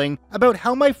and yelling about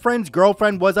how my friend's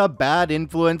girlfriend was a bad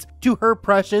influence to her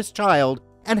precious child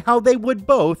and how they would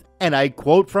both, and I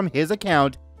quote from his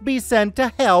account, be sent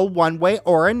to hell one way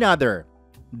or another.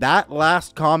 That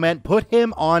last comment put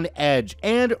him on edge,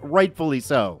 and rightfully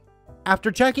so.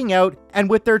 After checking out, and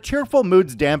with their cheerful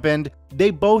moods dampened, they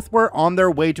both were on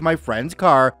their way to my friend's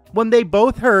car when they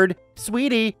both heard,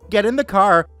 "Sweetie, get in the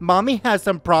car, mommy has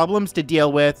some problems to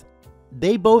deal with."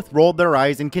 They both rolled their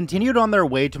eyes and continued on their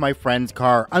way to my friend's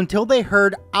car until they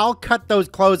heard, "I'll cut those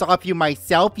clothes off you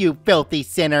myself, you filthy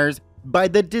sinners," by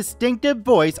the distinctive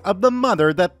voice of the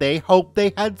mother that they hoped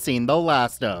they had seen the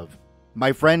last of.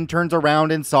 My friend turns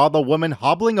around and saw the woman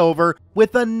hobbling over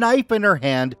with a knife in her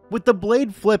hand with the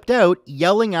blade flipped out,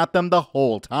 yelling at them the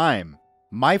whole time.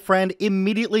 My friend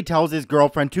immediately tells his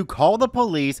girlfriend to call the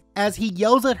police as he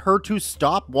yells at her to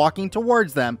stop walking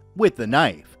towards them with the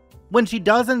knife. When she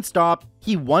doesn't stop,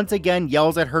 he once again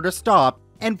yells at her to stop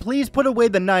and please put away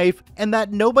the knife and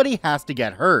that nobody has to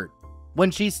get hurt.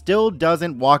 When she still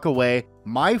doesn't walk away,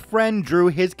 my friend drew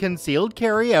his concealed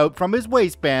carry out from his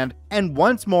waistband and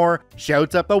once more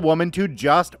shouts at the woman to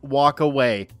just walk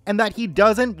away and that he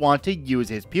doesn't want to use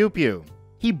his pew-pew.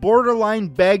 He borderline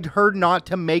begged her not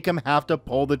to make him have to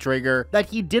pull the trigger, that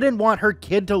he didn't want her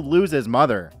kid to lose his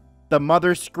mother. The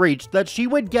mother screeched that she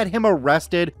would get him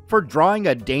arrested for drawing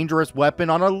a dangerous weapon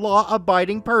on a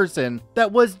law-abiding person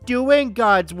that was doing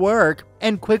God's work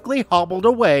and quickly hobbled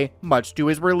away, much to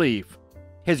his relief.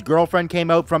 His girlfriend came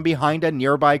out from behind a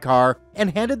nearby car and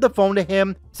handed the phone to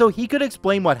him so he could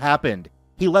explain what happened.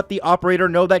 He let the operator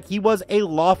know that he was a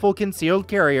lawful concealed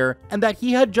carrier and that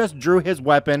he had just drew his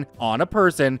weapon on a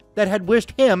person that had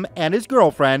wished him and his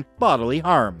girlfriend bodily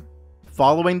harm.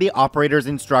 Following the operator's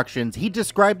instructions, he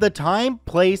described the time,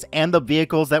 place, and the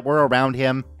vehicles that were around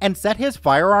him and set his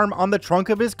firearm on the trunk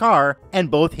of his car,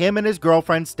 and both him and his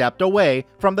girlfriend stepped away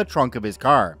from the trunk of his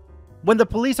car. When the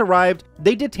police arrived,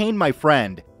 they detained my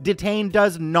friend. Detain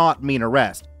does not mean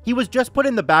arrest. He was just put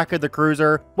in the back of the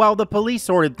cruiser while the police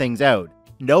sorted things out.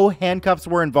 No handcuffs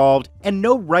were involved and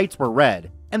no rights were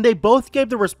read, and they both gave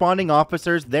the responding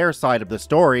officers their side of the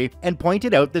story and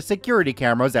pointed out the security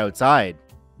cameras outside.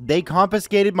 They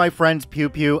confiscated my friend's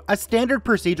pew-pew, a standard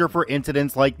procedure for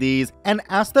incidents like these, and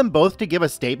asked them both to give a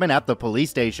statement at the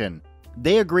police station.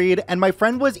 They agreed, and my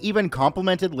friend was even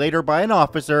complimented later by an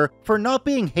officer for not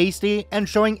being hasty and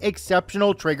showing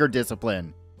exceptional trigger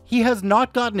discipline. He has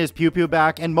not gotten his pew-pew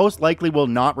back and most likely will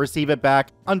not receive it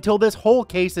back until this whole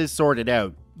case is sorted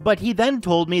out. But he then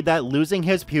told me that losing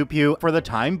his pew-pew for the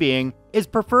time being is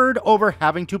preferred over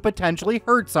having to potentially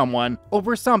hurt someone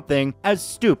over something as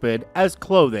stupid as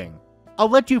clothing. I'll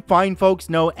let you fine folks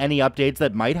know any updates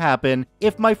that might happen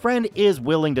if my friend is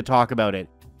willing to talk about it.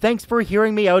 Thanks for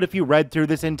hearing me out if you read through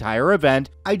this entire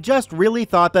event. I just really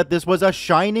thought that this was a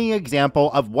shining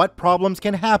example of what problems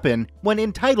can happen when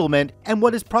entitlement and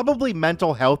what is probably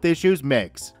mental health issues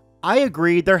mix. I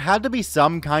agree there had to be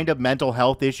some kind of mental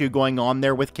health issue going on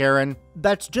there with Karen.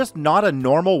 That's just not a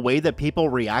normal way that people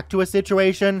react to a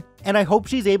situation, and I hope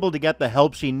she's able to get the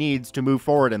help she needs to move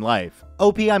forward in life.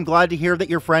 OP, I'm glad to hear that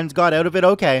your friends got out of it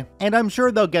okay, and I'm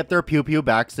sure they'll get their pew-pew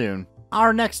back soon.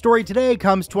 Our next story today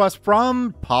comes to us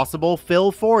from Possible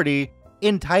Phil 40.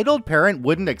 Entitled parent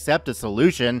wouldn't accept a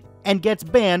solution and gets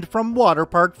banned from water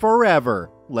park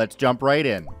forever. Let's jump right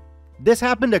in. This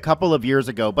happened a couple of years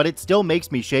ago, but it still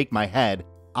makes me shake my head.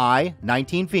 I,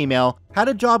 19 female, had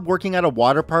a job working at a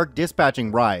water park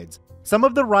dispatching rides. Some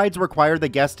of the rides require the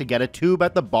guest to get a tube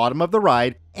at the bottom of the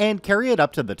ride and carry it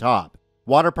up to the top.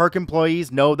 Water park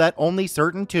employees know that only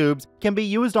certain tubes can be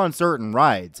used on certain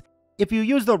rides. If you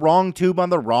use the wrong tube on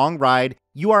the wrong ride,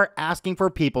 you are asking for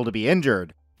people to be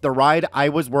injured. The ride I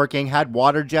was working had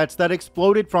water jets that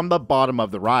exploded from the bottom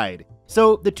of the ride,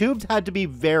 so the tubes had to be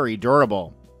very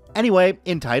durable. Anyway,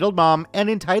 entitled mom and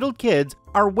entitled kids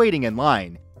are waiting in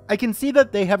line. I can see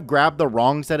that they have grabbed the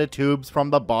wrong set of tubes from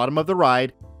the bottom of the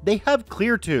ride. They have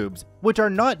clear tubes, which are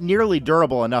not nearly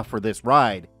durable enough for this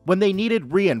ride, when they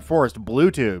needed reinforced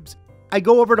blue tubes. I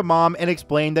go over to mom and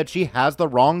explain that she has the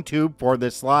wrong tube for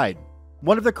this slide.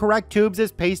 One of the correct tubes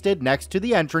is pasted next to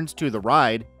the entrance to the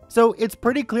ride, so it's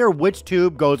pretty clear which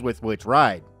tube goes with which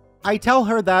ride. I tell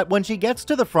her that when she gets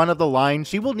to the front of the line,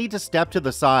 she will need to step to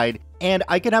the side, and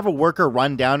I can have a worker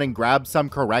run down and grab some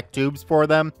correct tubes for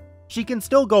them. She can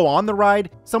still go on the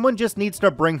ride, someone just needs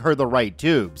to bring her the right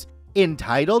tubes.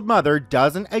 Entitled mother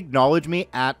doesn't acknowledge me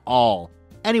at all.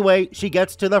 Anyway, she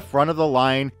gets to the front of the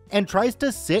line and tries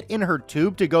to sit in her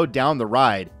tube to go down the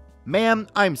ride. Ma'am,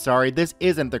 I'm sorry, this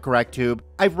isn't the correct tube.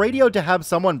 I've radioed to have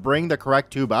someone bring the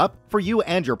correct tube up for you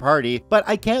and your party, but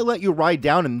I can't let you ride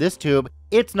down in this tube.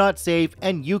 It's not safe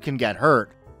and you can get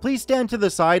hurt. Please stand to the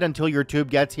side until your tube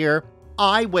gets here.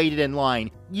 I waited in line.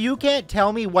 You can't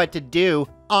tell me what to do.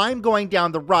 I'm going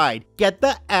down the ride. Get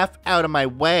the F out of my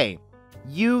way.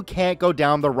 You can't go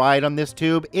down the ride on this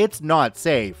tube. It's not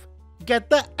safe. Get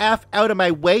the F out of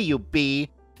my way, you bee.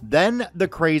 Then the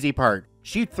crazy part.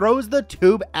 She throws the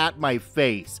tube at my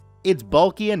face. It's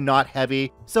bulky and not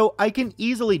heavy, so I can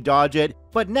easily dodge it,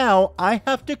 but now I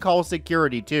have to call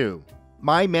security too.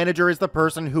 My manager is the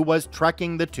person who was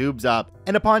trekking the tubes up,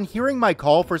 and upon hearing my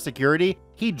call for security,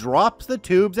 he drops the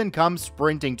tubes and comes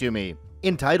sprinting to me.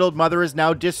 Entitled mother is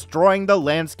now destroying the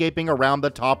landscaping around the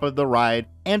top of the ride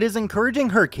and is encouraging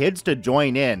her kids to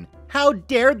join in. How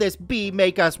dare this bee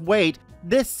make us wait?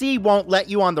 This C won't let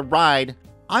you on the ride.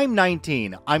 I'm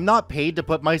 19. I'm not paid to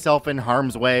put myself in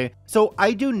harm's way, so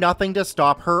I do nothing to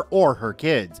stop her or her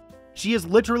kids. She is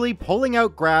literally pulling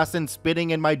out grass and spitting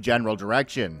in my general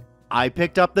direction. I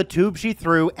picked up the tube she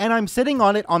threw and I'm sitting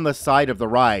on it on the side of the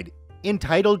ride.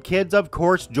 Entitled kids of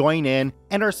course join in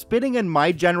and are spitting in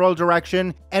my general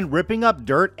direction and ripping up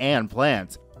dirt and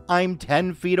plants. I'm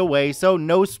 10 feet away, so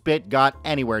no spit got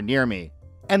anywhere near me.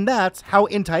 And that's how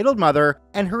entitled mother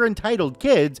and her entitled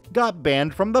kids got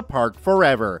banned from the park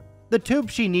forever. The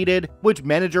tubes she needed, which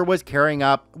manager was carrying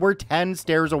up, were 10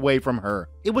 stairs away from her.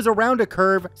 It was around a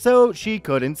curve, so she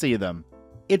couldn't see them.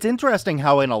 It's interesting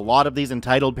how in a lot of these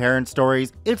entitled parent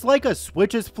stories, it's like a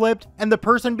switch is flipped and the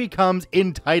person becomes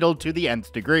entitled to the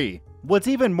nth degree. What's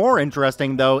even more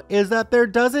interesting though is that there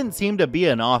doesn't seem to be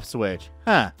an off switch.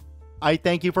 I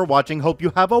thank you for watching, hope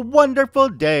you have a wonderful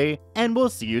day, and we'll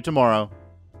see you tomorrow.